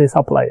policies of the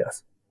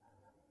suppliers?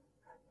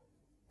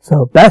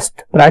 So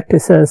best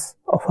practices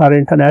for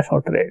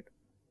international trade.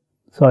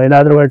 So in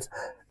other words,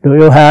 do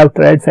you have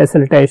trade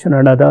facilitation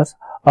and others,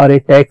 or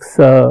it takes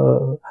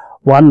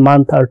 1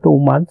 month or 2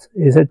 months?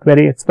 Is it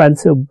very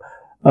expensive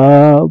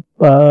for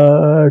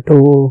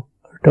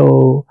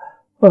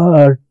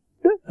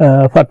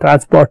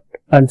transport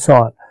and so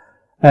on?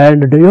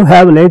 And do you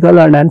have legal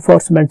and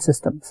enforcement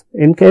systems?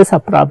 In case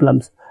of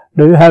problems,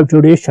 do you have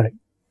judiciary,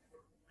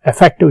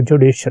 effective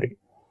judiciary?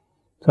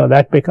 So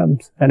that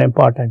becomes an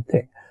important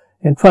thing.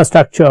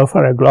 Infrastructure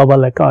for a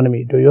global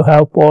economy. Do you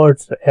have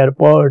ports,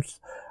 airports?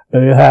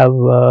 Do you have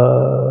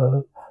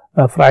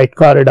freight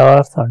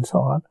corridors and so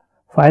on?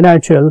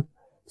 Financial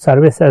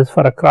services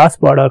for a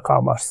cross-border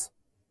commerce.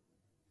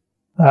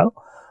 Well,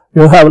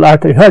 you have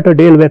to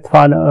deal with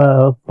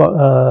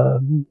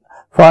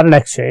foreign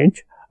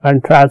exchange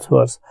and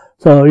transfers.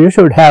 So you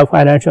should have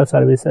financial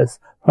services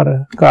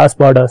for cross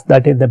borders,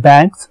 that is the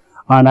banks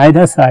on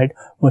either side,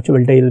 which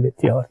will deal with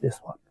this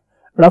one.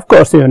 But of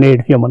course, you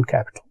need human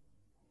capital.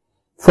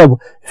 So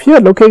if you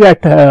are looking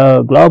at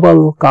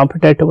global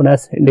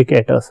competitiveness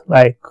indicators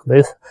like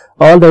this,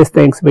 all these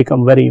things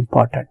become very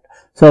important.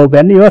 So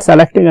when you are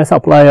selecting a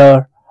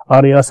supplier,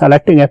 or you are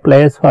selecting a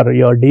place for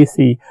your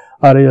DC,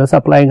 or you are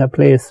supplying a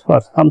place for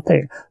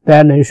something,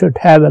 then you should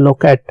have a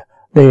look at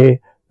the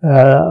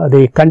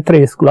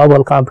country's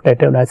global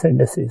competitiveness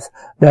indices,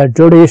 their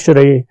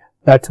judiciary,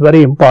 that's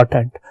very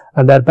important,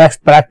 and their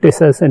best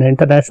practices in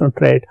international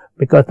trade,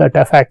 because that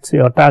affects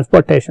your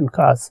transportation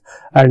costs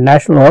and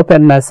national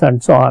openness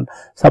and so on.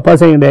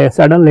 Supposing they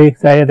suddenly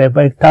say they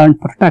will turn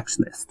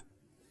protectionist,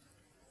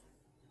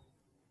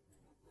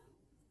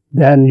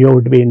 then you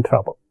would be in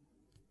trouble.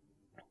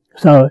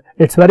 So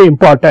it's very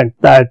important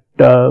that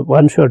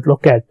one should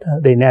look at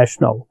the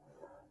national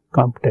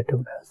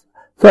competitiveness.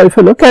 So if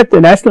you look at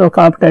the national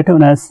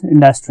competitiveness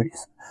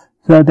industries,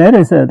 so there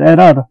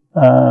are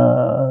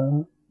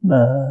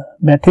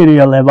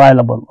material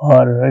available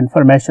or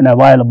information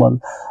available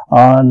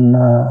on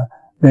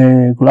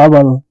the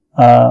global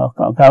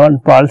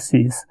government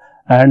policies,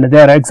 and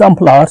their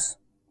exemplars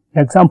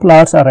are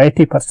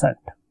 80%.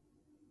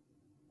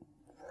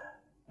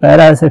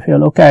 Whereas if you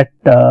look at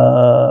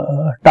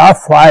top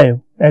 5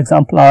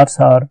 exemplars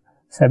are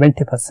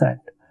 70%,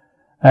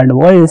 and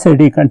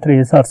OECD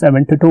countries are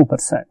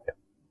 72%.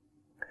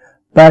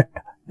 But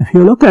if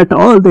you look at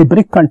all the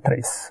BRIC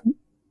countries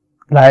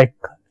like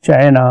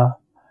China,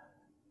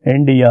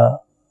 India,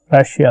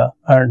 Russia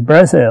and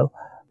Brazil,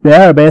 they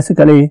are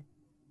basically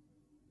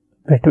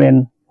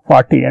between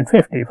 40 and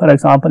 50. For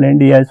example,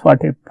 India is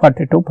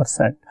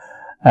 42%,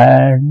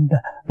 and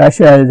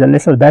Russia is a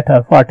little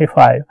better,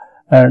 45%,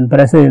 and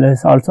Brazil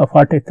is also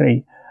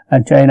 43%,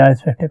 and China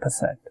is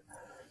 50%.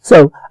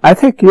 So I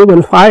think you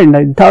will find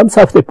in terms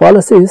of the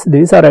policies,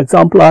 these are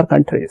exemplar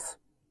countries.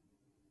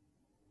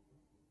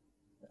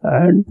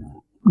 And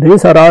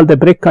these are all the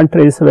BRIC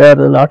countries where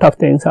a lot of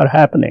things are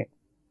happening.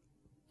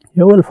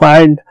 You will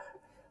find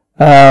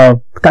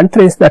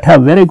countries that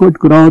have very good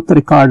growth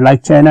record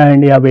like China,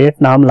 India,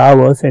 Vietnam,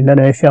 Laos,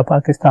 Indonesia,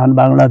 Pakistan,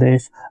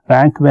 Bangladesh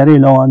rank very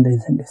low on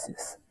these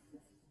indices.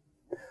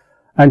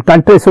 And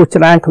countries which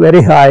rank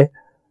very high,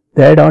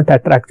 they don't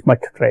attract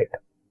much trade.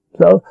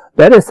 So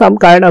there is some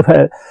kind of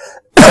a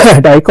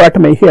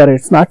dichotomy here.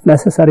 It's not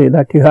necessary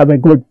that you have a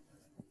good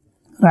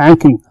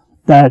ranking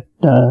that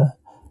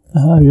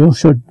you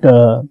should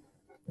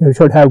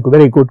have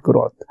very good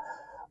growth.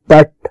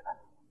 But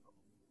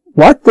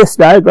what this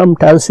diagram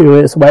tells you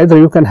is whether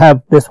you can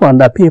have this one,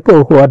 the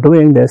people who are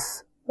doing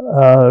this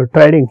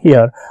trading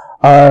here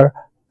are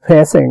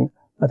facing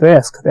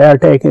risk, they are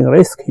taking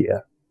risk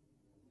here.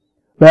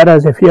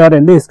 Whereas if you are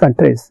in these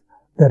countries,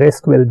 the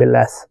risk will be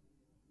less.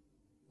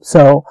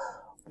 So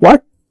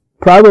what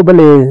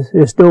probably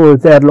is due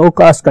is they are low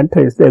cost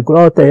countries, their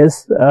growth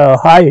is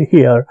high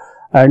here,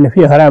 and if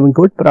you are having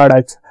good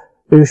products,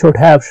 you should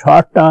have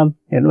short term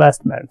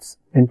investments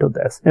into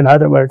this. In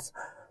other words,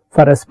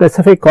 for a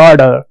specific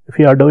order, if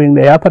you are doing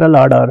the apparel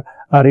order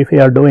or if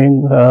you are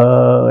doing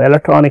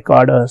electronic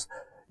orders,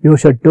 you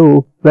should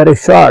do very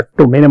short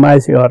to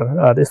minimize your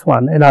this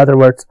one. In other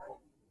words,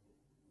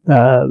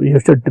 you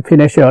should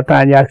finish your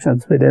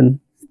transactions within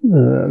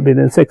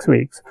 6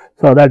 weeks,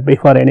 so that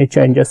before any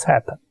changes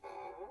happen.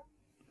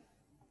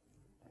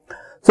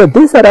 So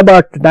these are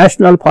about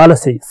national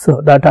policies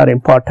that are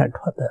important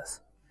for this,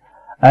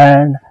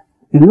 and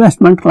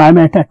investment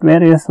climate at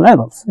various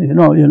levels. You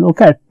know, you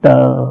look at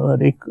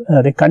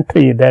the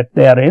country that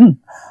they are in,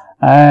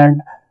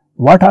 and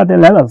what are the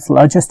levels?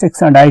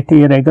 Logistics and IT,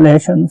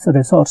 regulations,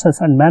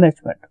 resources and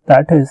management.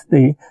 That is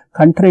the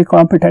country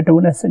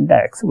competitiveness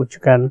index, which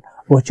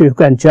you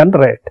can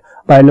generate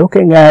by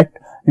looking at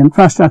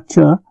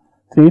infrastructure,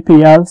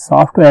 3PL,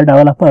 software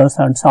developers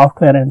and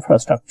software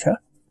infrastructure.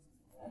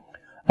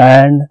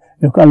 And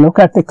you can look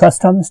at the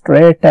customs,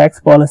 trade,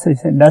 tax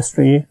policies,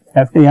 industry,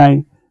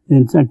 FDI,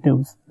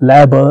 incentives,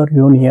 labor,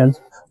 unions,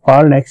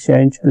 foreign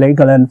exchange,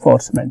 legal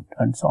enforcement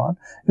and so on.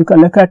 You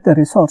can look at the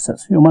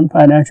resources, human,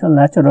 financial,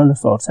 natural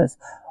resources,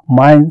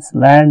 mines,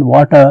 land,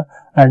 water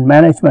and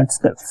management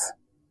skills.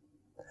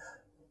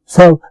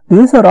 So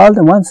these are all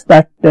the ones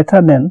that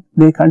determine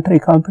the country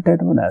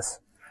competitiveness.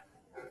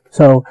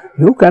 So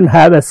you can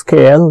have a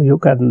scale, you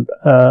can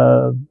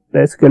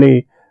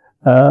basically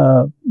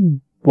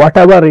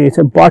whatever is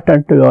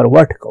important to your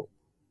vertical,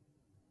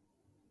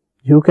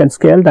 you can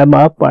scale them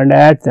up and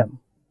add them,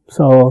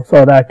 so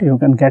that you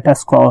can get a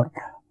score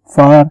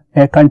for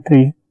a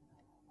country,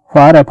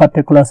 for a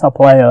particular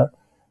supplier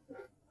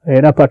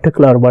in a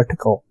particular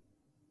vertical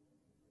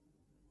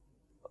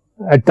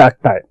at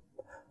that time.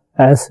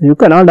 As you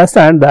can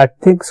understand that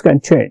things can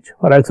change.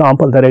 For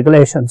example, the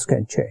regulations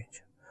can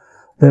change.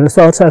 The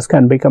resources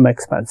can become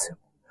expensive.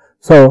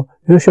 So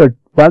you should,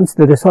 once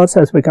the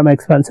resources become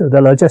expensive,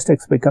 the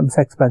logistics becomes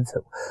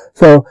expensive.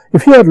 So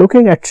if you are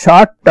looking at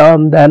short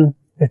term, then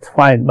it's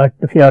fine. But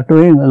if you are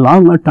doing a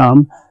longer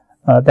term,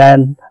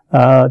 then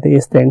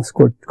these things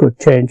could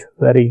change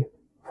very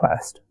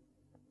fast.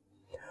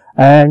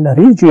 And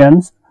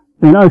regions,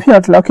 you know, if you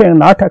are looking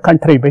not a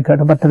country bigger,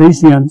 but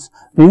regions,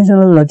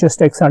 regional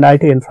logistics and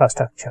IT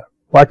infrastructure,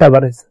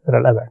 whatever is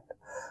relevant.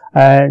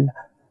 And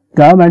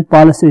government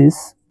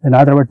policies, in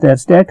other words, their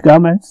state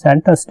government,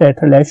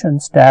 center-state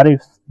relations,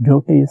 tariffs,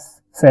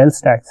 duties, sales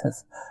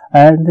taxes,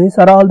 and these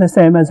are all the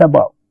same as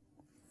above.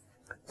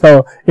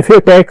 So if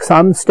you take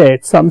some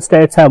states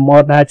have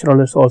more natural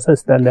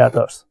resources than the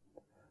others.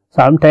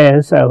 Some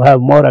states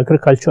have more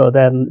agriculture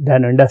than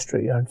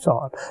industry and so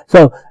on.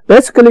 So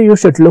basically you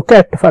should look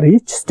at for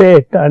each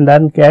state and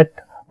then get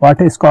what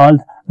is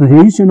called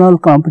regional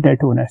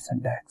competitiveness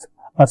index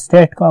or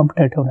state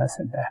competitiveness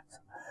index.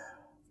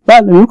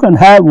 Well, you can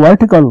have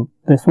vertical,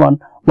 this one,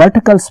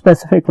 vertical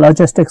specific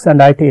logistics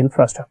and IT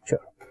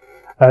infrastructure.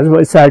 As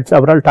we said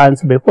several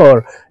times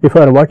before, if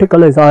your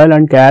vertical is oil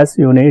and gas,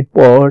 you need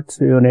ports,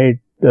 you need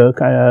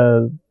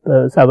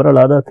several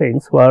other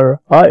things for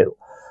oil.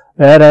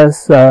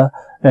 Whereas the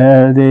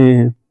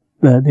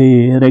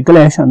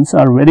regulations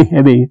are very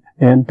heavy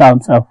in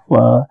terms of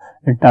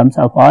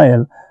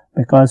oil,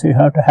 because you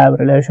have to have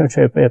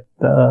relationship with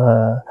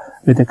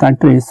the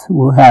countries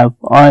who have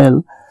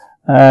oil,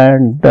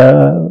 and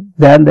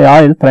then the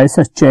oil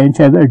prices change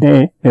every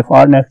day if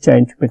foreign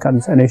exchange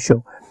becomes an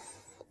issue.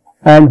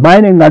 And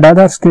mining and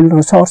other skilled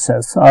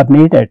resources are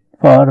needed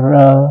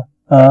for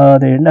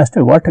the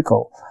industry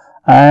vertical,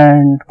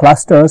 and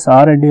clusters,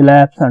 R&D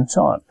labs and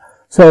so on.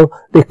 So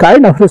the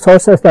kind of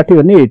resources that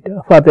you need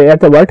for at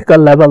the vertical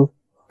level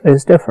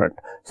is different.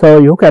 So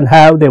you can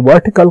have the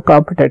vertical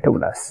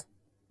competitiveness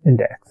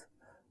index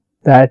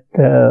that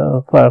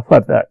for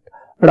that.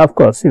 But of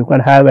course, you can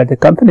have at the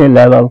company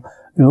level,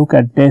 you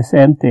can do the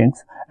same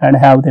things and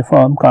have the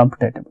firm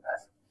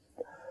competitiveness.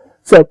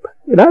 So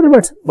in other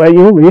words,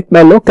 when it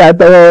may look at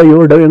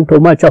you are doing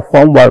too much of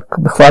homework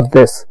for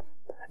this.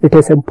 It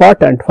is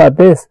important for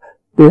this.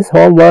 This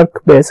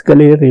homework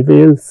basically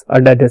reveals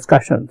under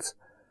discussions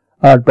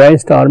or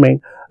brainstorming,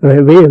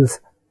 reveals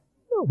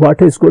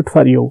what is good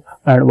for you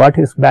and what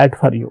is bad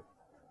for you.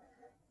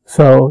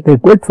 So the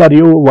good for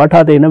you, what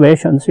are the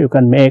innovations you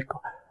can make,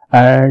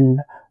 and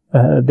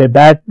the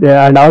bad,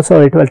 and also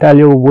it will tell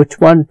you which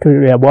one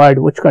to avoid,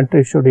 which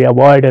country should you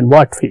avoid in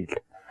what field.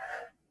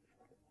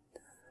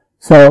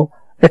 So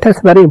it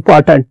is very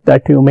important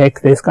that you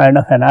make this kind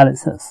of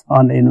analysis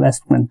on the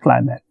investment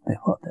climate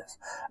before this.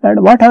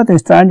 And what are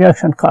these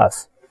transaction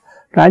costs?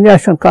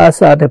 Transaction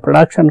costs are the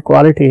production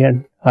quality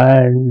and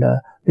and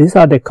these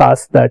are the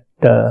costs that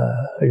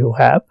you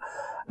have,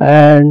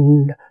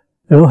 and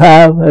you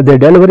have the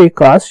delivery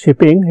cost,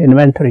 shipping,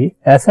 inventory,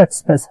 asset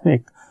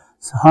specific,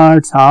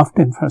 hard, soft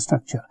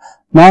infrastructure.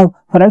 Now,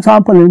 for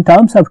example, in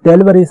terms of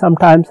delivery,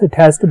 sometimes it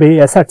has to be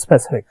asset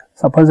specific.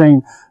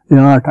 Supposing you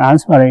are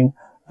transferring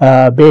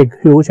big,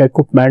 huge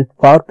equipment,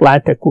 power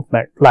plant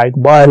equipment like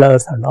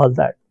boilers and all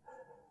that.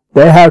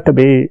 They have to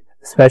be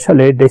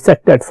specially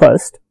dissected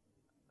first,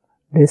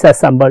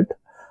 disassembled,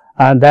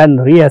 and then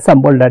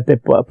reassembled at the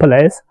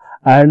place,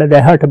 and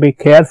they have to be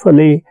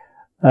carefully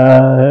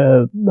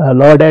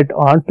loaded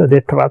onto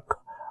the truck,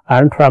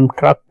 and from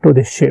truck to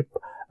the ship,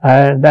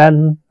 and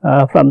then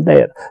from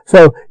there.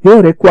 So,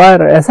 you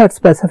require asset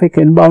specific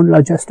inbound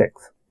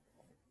logistics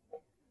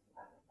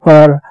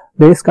for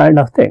these kind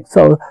of things.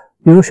 So,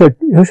 you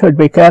should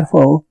be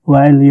careful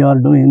while you are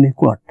doing the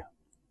quote.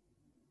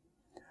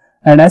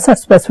 And asset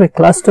specific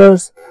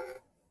clusters,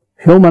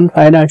 human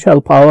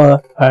financial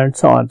power, and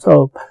so on.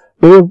 So,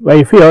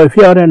 if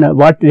you are in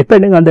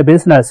depending on the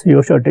business,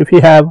 you should, if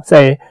you have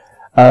say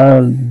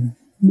in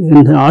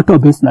the auto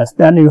business,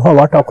 then you have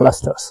auto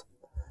clusters.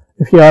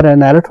 If you are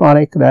in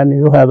electronic, then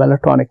you have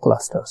electronic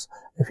clusters.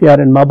 If you are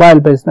in mobile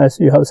business,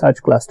 you have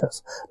such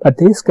clusters. But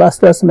these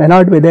clusters may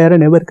not be there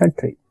in every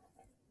country.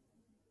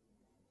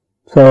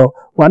 So,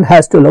 one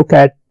has to look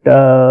at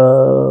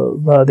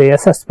the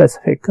asset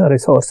specific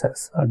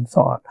resources and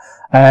so on.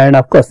 And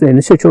of course, the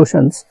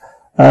institutions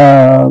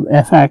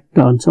effect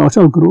on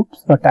social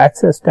groups, the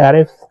taxes,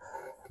 tariffs,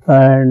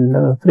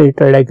 and free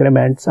trade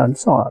agreements and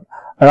so on.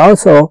 And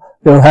also,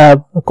 you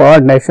have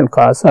coordination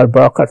costs or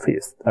broker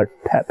fees that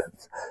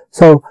happens.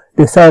 So,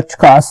 the search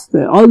costs,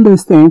 all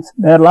these things,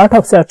 there are a lot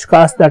of search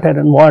costs that are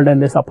involved in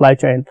the supply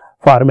chain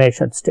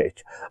formation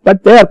stage.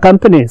 But there are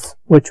companies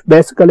which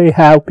basically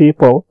have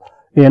people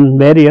in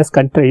various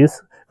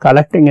countries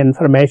collecting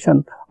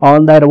information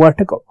on their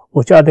vertical.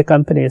 Which are the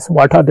companies,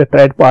 what are the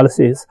trade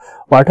policies,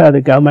 what are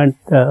the government,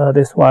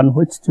 this one,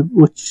 which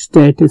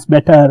state is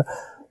better,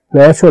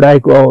 where should I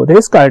go,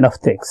 these kind of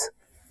things.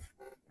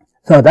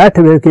 So, that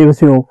will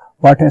gives you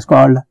what is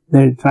called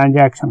the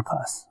transaction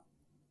cost.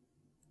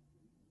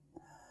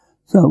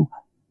 So,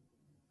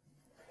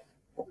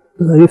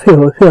 if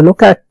you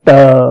look at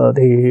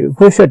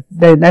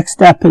the next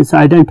step is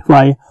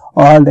identify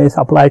all the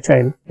supply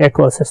chain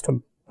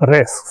ecosystem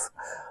risks.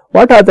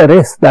 What are the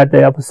risks that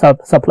the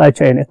supply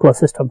chain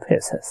ecosystem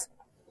faces?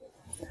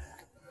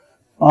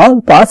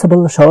 All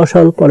possible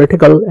social,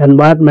 political,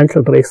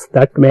 environmental risks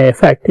that may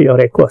affect your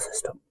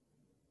ecosystem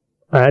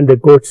and the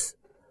goods,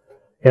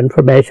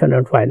 information,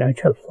 and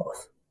financial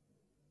flows.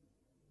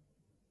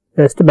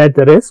 Estimate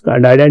the risk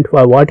and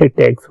identify what it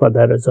takes for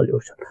the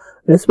resolution.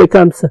 This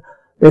becomes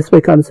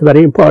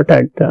very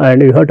important,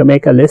 and you have to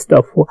make a list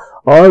of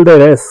all the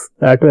risks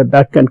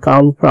that can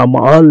come from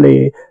all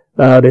the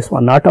this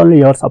one, not only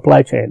your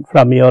supply chain,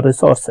 from your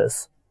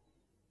resources,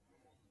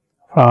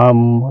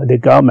 from the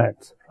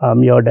governments,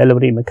 from your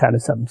delivery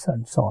mechanisms,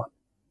 and so on.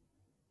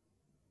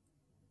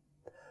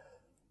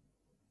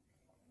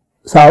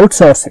 So,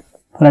 outsourcing.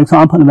 For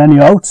example, when you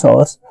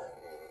outsource,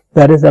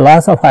 there is a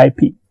loss of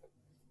IP.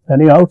 When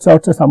you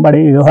outsource to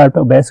somebody, you have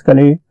to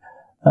basically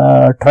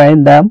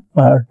train them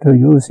to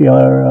use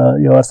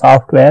your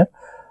software,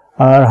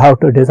 or how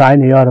to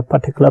design your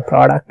particular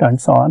product,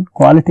 and so on.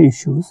 Quality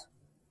issues,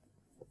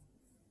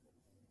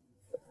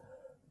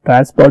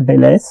 transport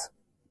delays,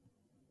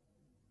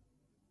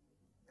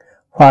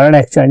 foreign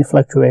exchange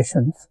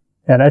fluctuations,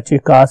 energy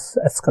costs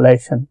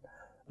escalation,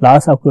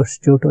 loss of goods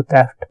due to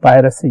theft,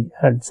 piracy,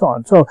 and so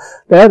on. So,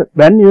 there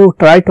when you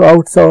try to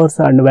outsource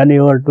and when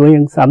you are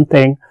doing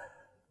something,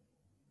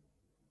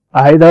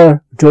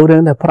 either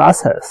during the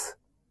process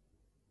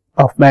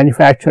of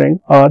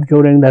manufacturing or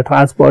during the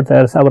transport,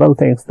 there are several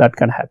things that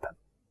can happen.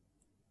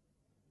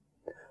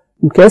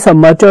 In case of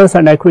mergers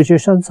and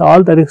acquisitions,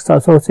 all the risks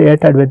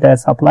associated with their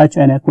supply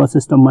chain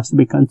ecosystem must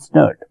be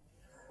considered.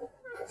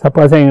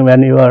 Supposing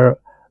when you are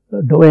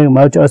doing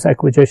mergers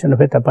acquisition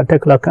with a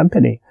particular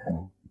company,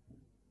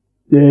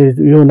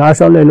 you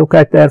not only look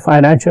at their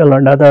financial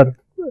and other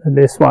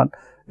this one,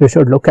 you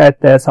should look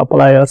at their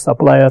suppliers,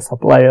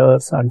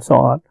 and so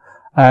on.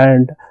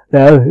 And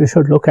there you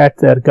should look at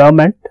their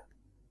government.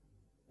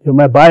 You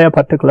may buy a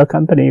particular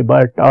company,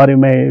 but or you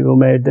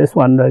may this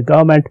one, the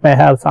government may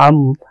have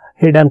some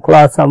hidden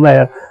clause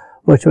somewhere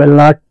which will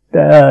not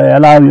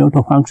allow you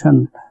to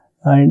function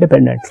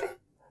independently.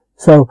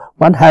 So,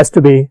 one has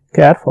to be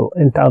careful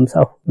in terms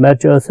of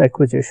mergers,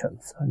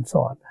 acquisitions, and so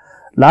on.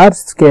 Large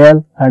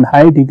scale and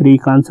high degree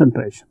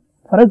concentration.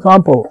 For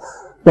example,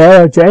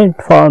 there are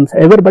giant firms.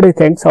 Everybody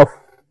thinks of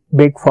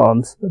big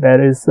firms.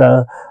 There is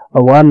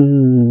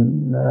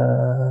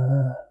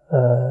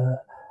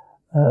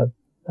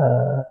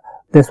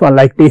this one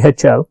like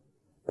DHL,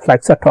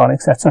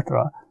 Flexatronics,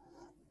 etc.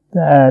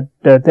 That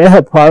they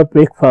have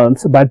big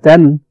firms, but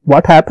then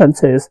what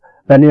happens is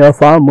when your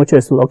firm, which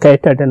is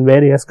located in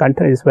various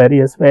countries,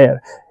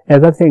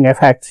 everything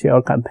affects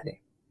your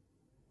company.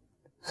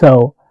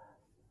 So,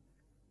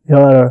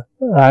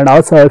 and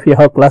also if you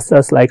have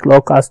clusters like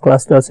low cost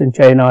clusters in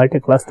China,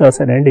 IT clusters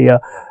in India,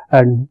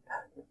 and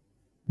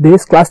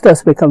these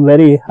clusters become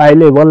very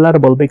highly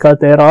vulnerable because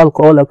they are all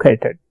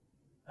co-located,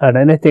 and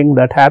anything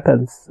that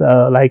happens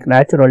like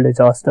natural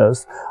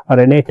disasters or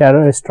any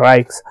terrorist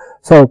strikes,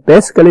 so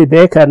basically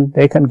they can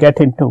get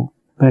into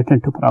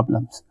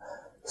problems.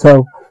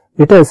 So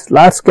it is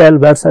large scale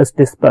versus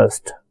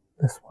dispersed,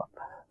 this one.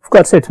 Of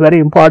course, it's very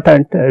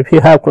important if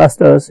you have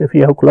clusters, if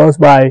you have close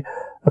by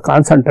a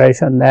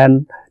concentration,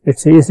 then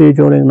it's easy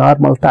during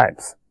normal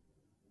times,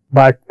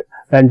 but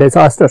when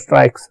disaster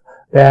strikes,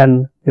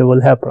 then you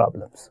will have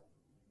problems.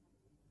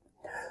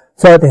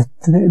 So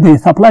the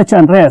supply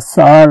chain risks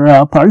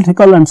are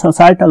political and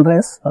societal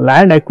risks,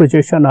 land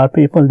acquisition or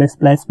people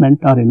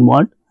displacement are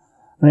involved,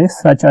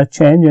 risks such as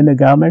change in the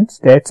government,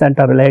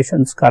 state-center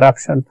relations,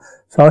 corruption,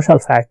 social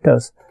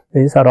factors,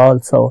 these are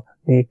also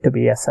need to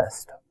be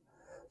assessed.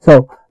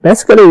 So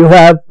basically you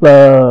have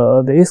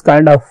these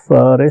kind of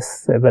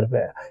risks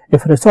everywhere.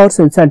 If resource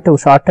incentive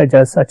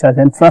shortages such as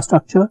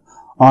infrastructure,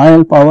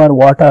 oil, power,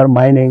 water,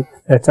 mining,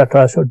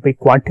 etc. should be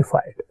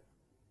quantified,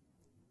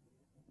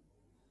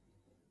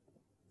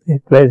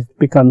 it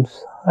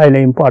becomes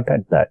highly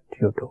important that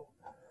you do.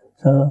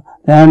 So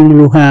then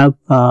you have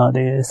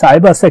the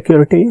cyber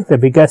security, the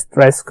biggest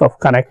risk of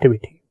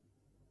connectivity.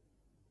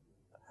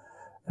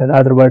 In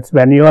other words,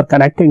 when you are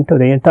connecting to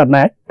the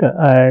internet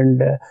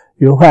and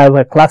you have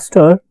a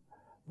cluster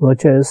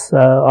which is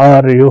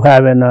or you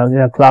have in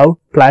a cloud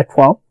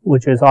platform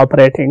which is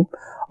operating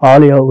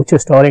which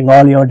is storing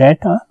all your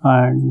data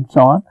and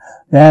so on,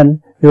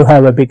 then you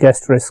have a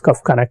biggest risk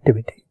of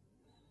connectivity.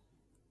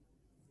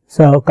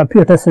 So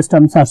computer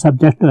systems are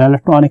subject to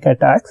electronic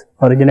attacks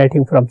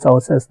originating from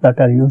sources that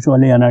are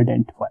usually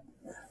unidentified.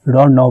 You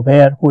don't know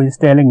who is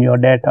stealing your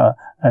data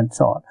and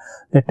so on.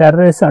 The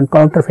terrorist and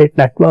counterfeit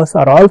networks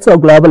are also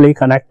globally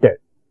connected,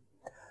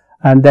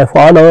 and they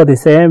follow the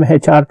same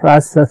HR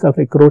process of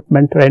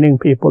recruitment, training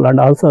people, and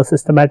also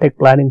systematic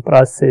planning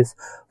processes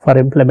for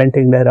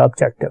implementing their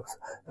objectives.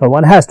 So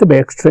one has to be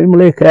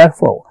extremely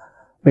careful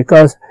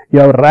because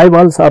your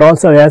rivals are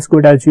also as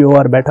good as you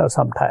or better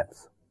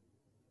sometimes,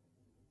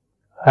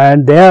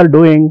 and they are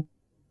doing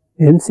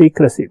in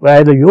secrecy.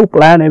 While you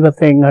plan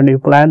everything and you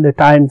plan the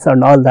times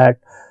and all that,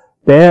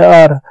 they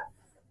are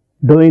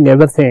doing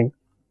everything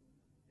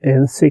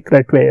in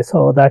secret way.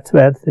 So that's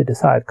where the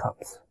desire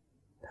comes.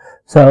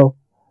 So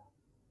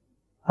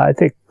I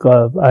think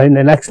in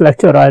the next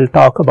lecture I'll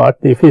talk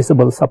about the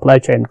feasible supply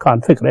chain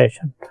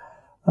configuration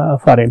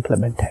for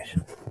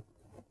implementation.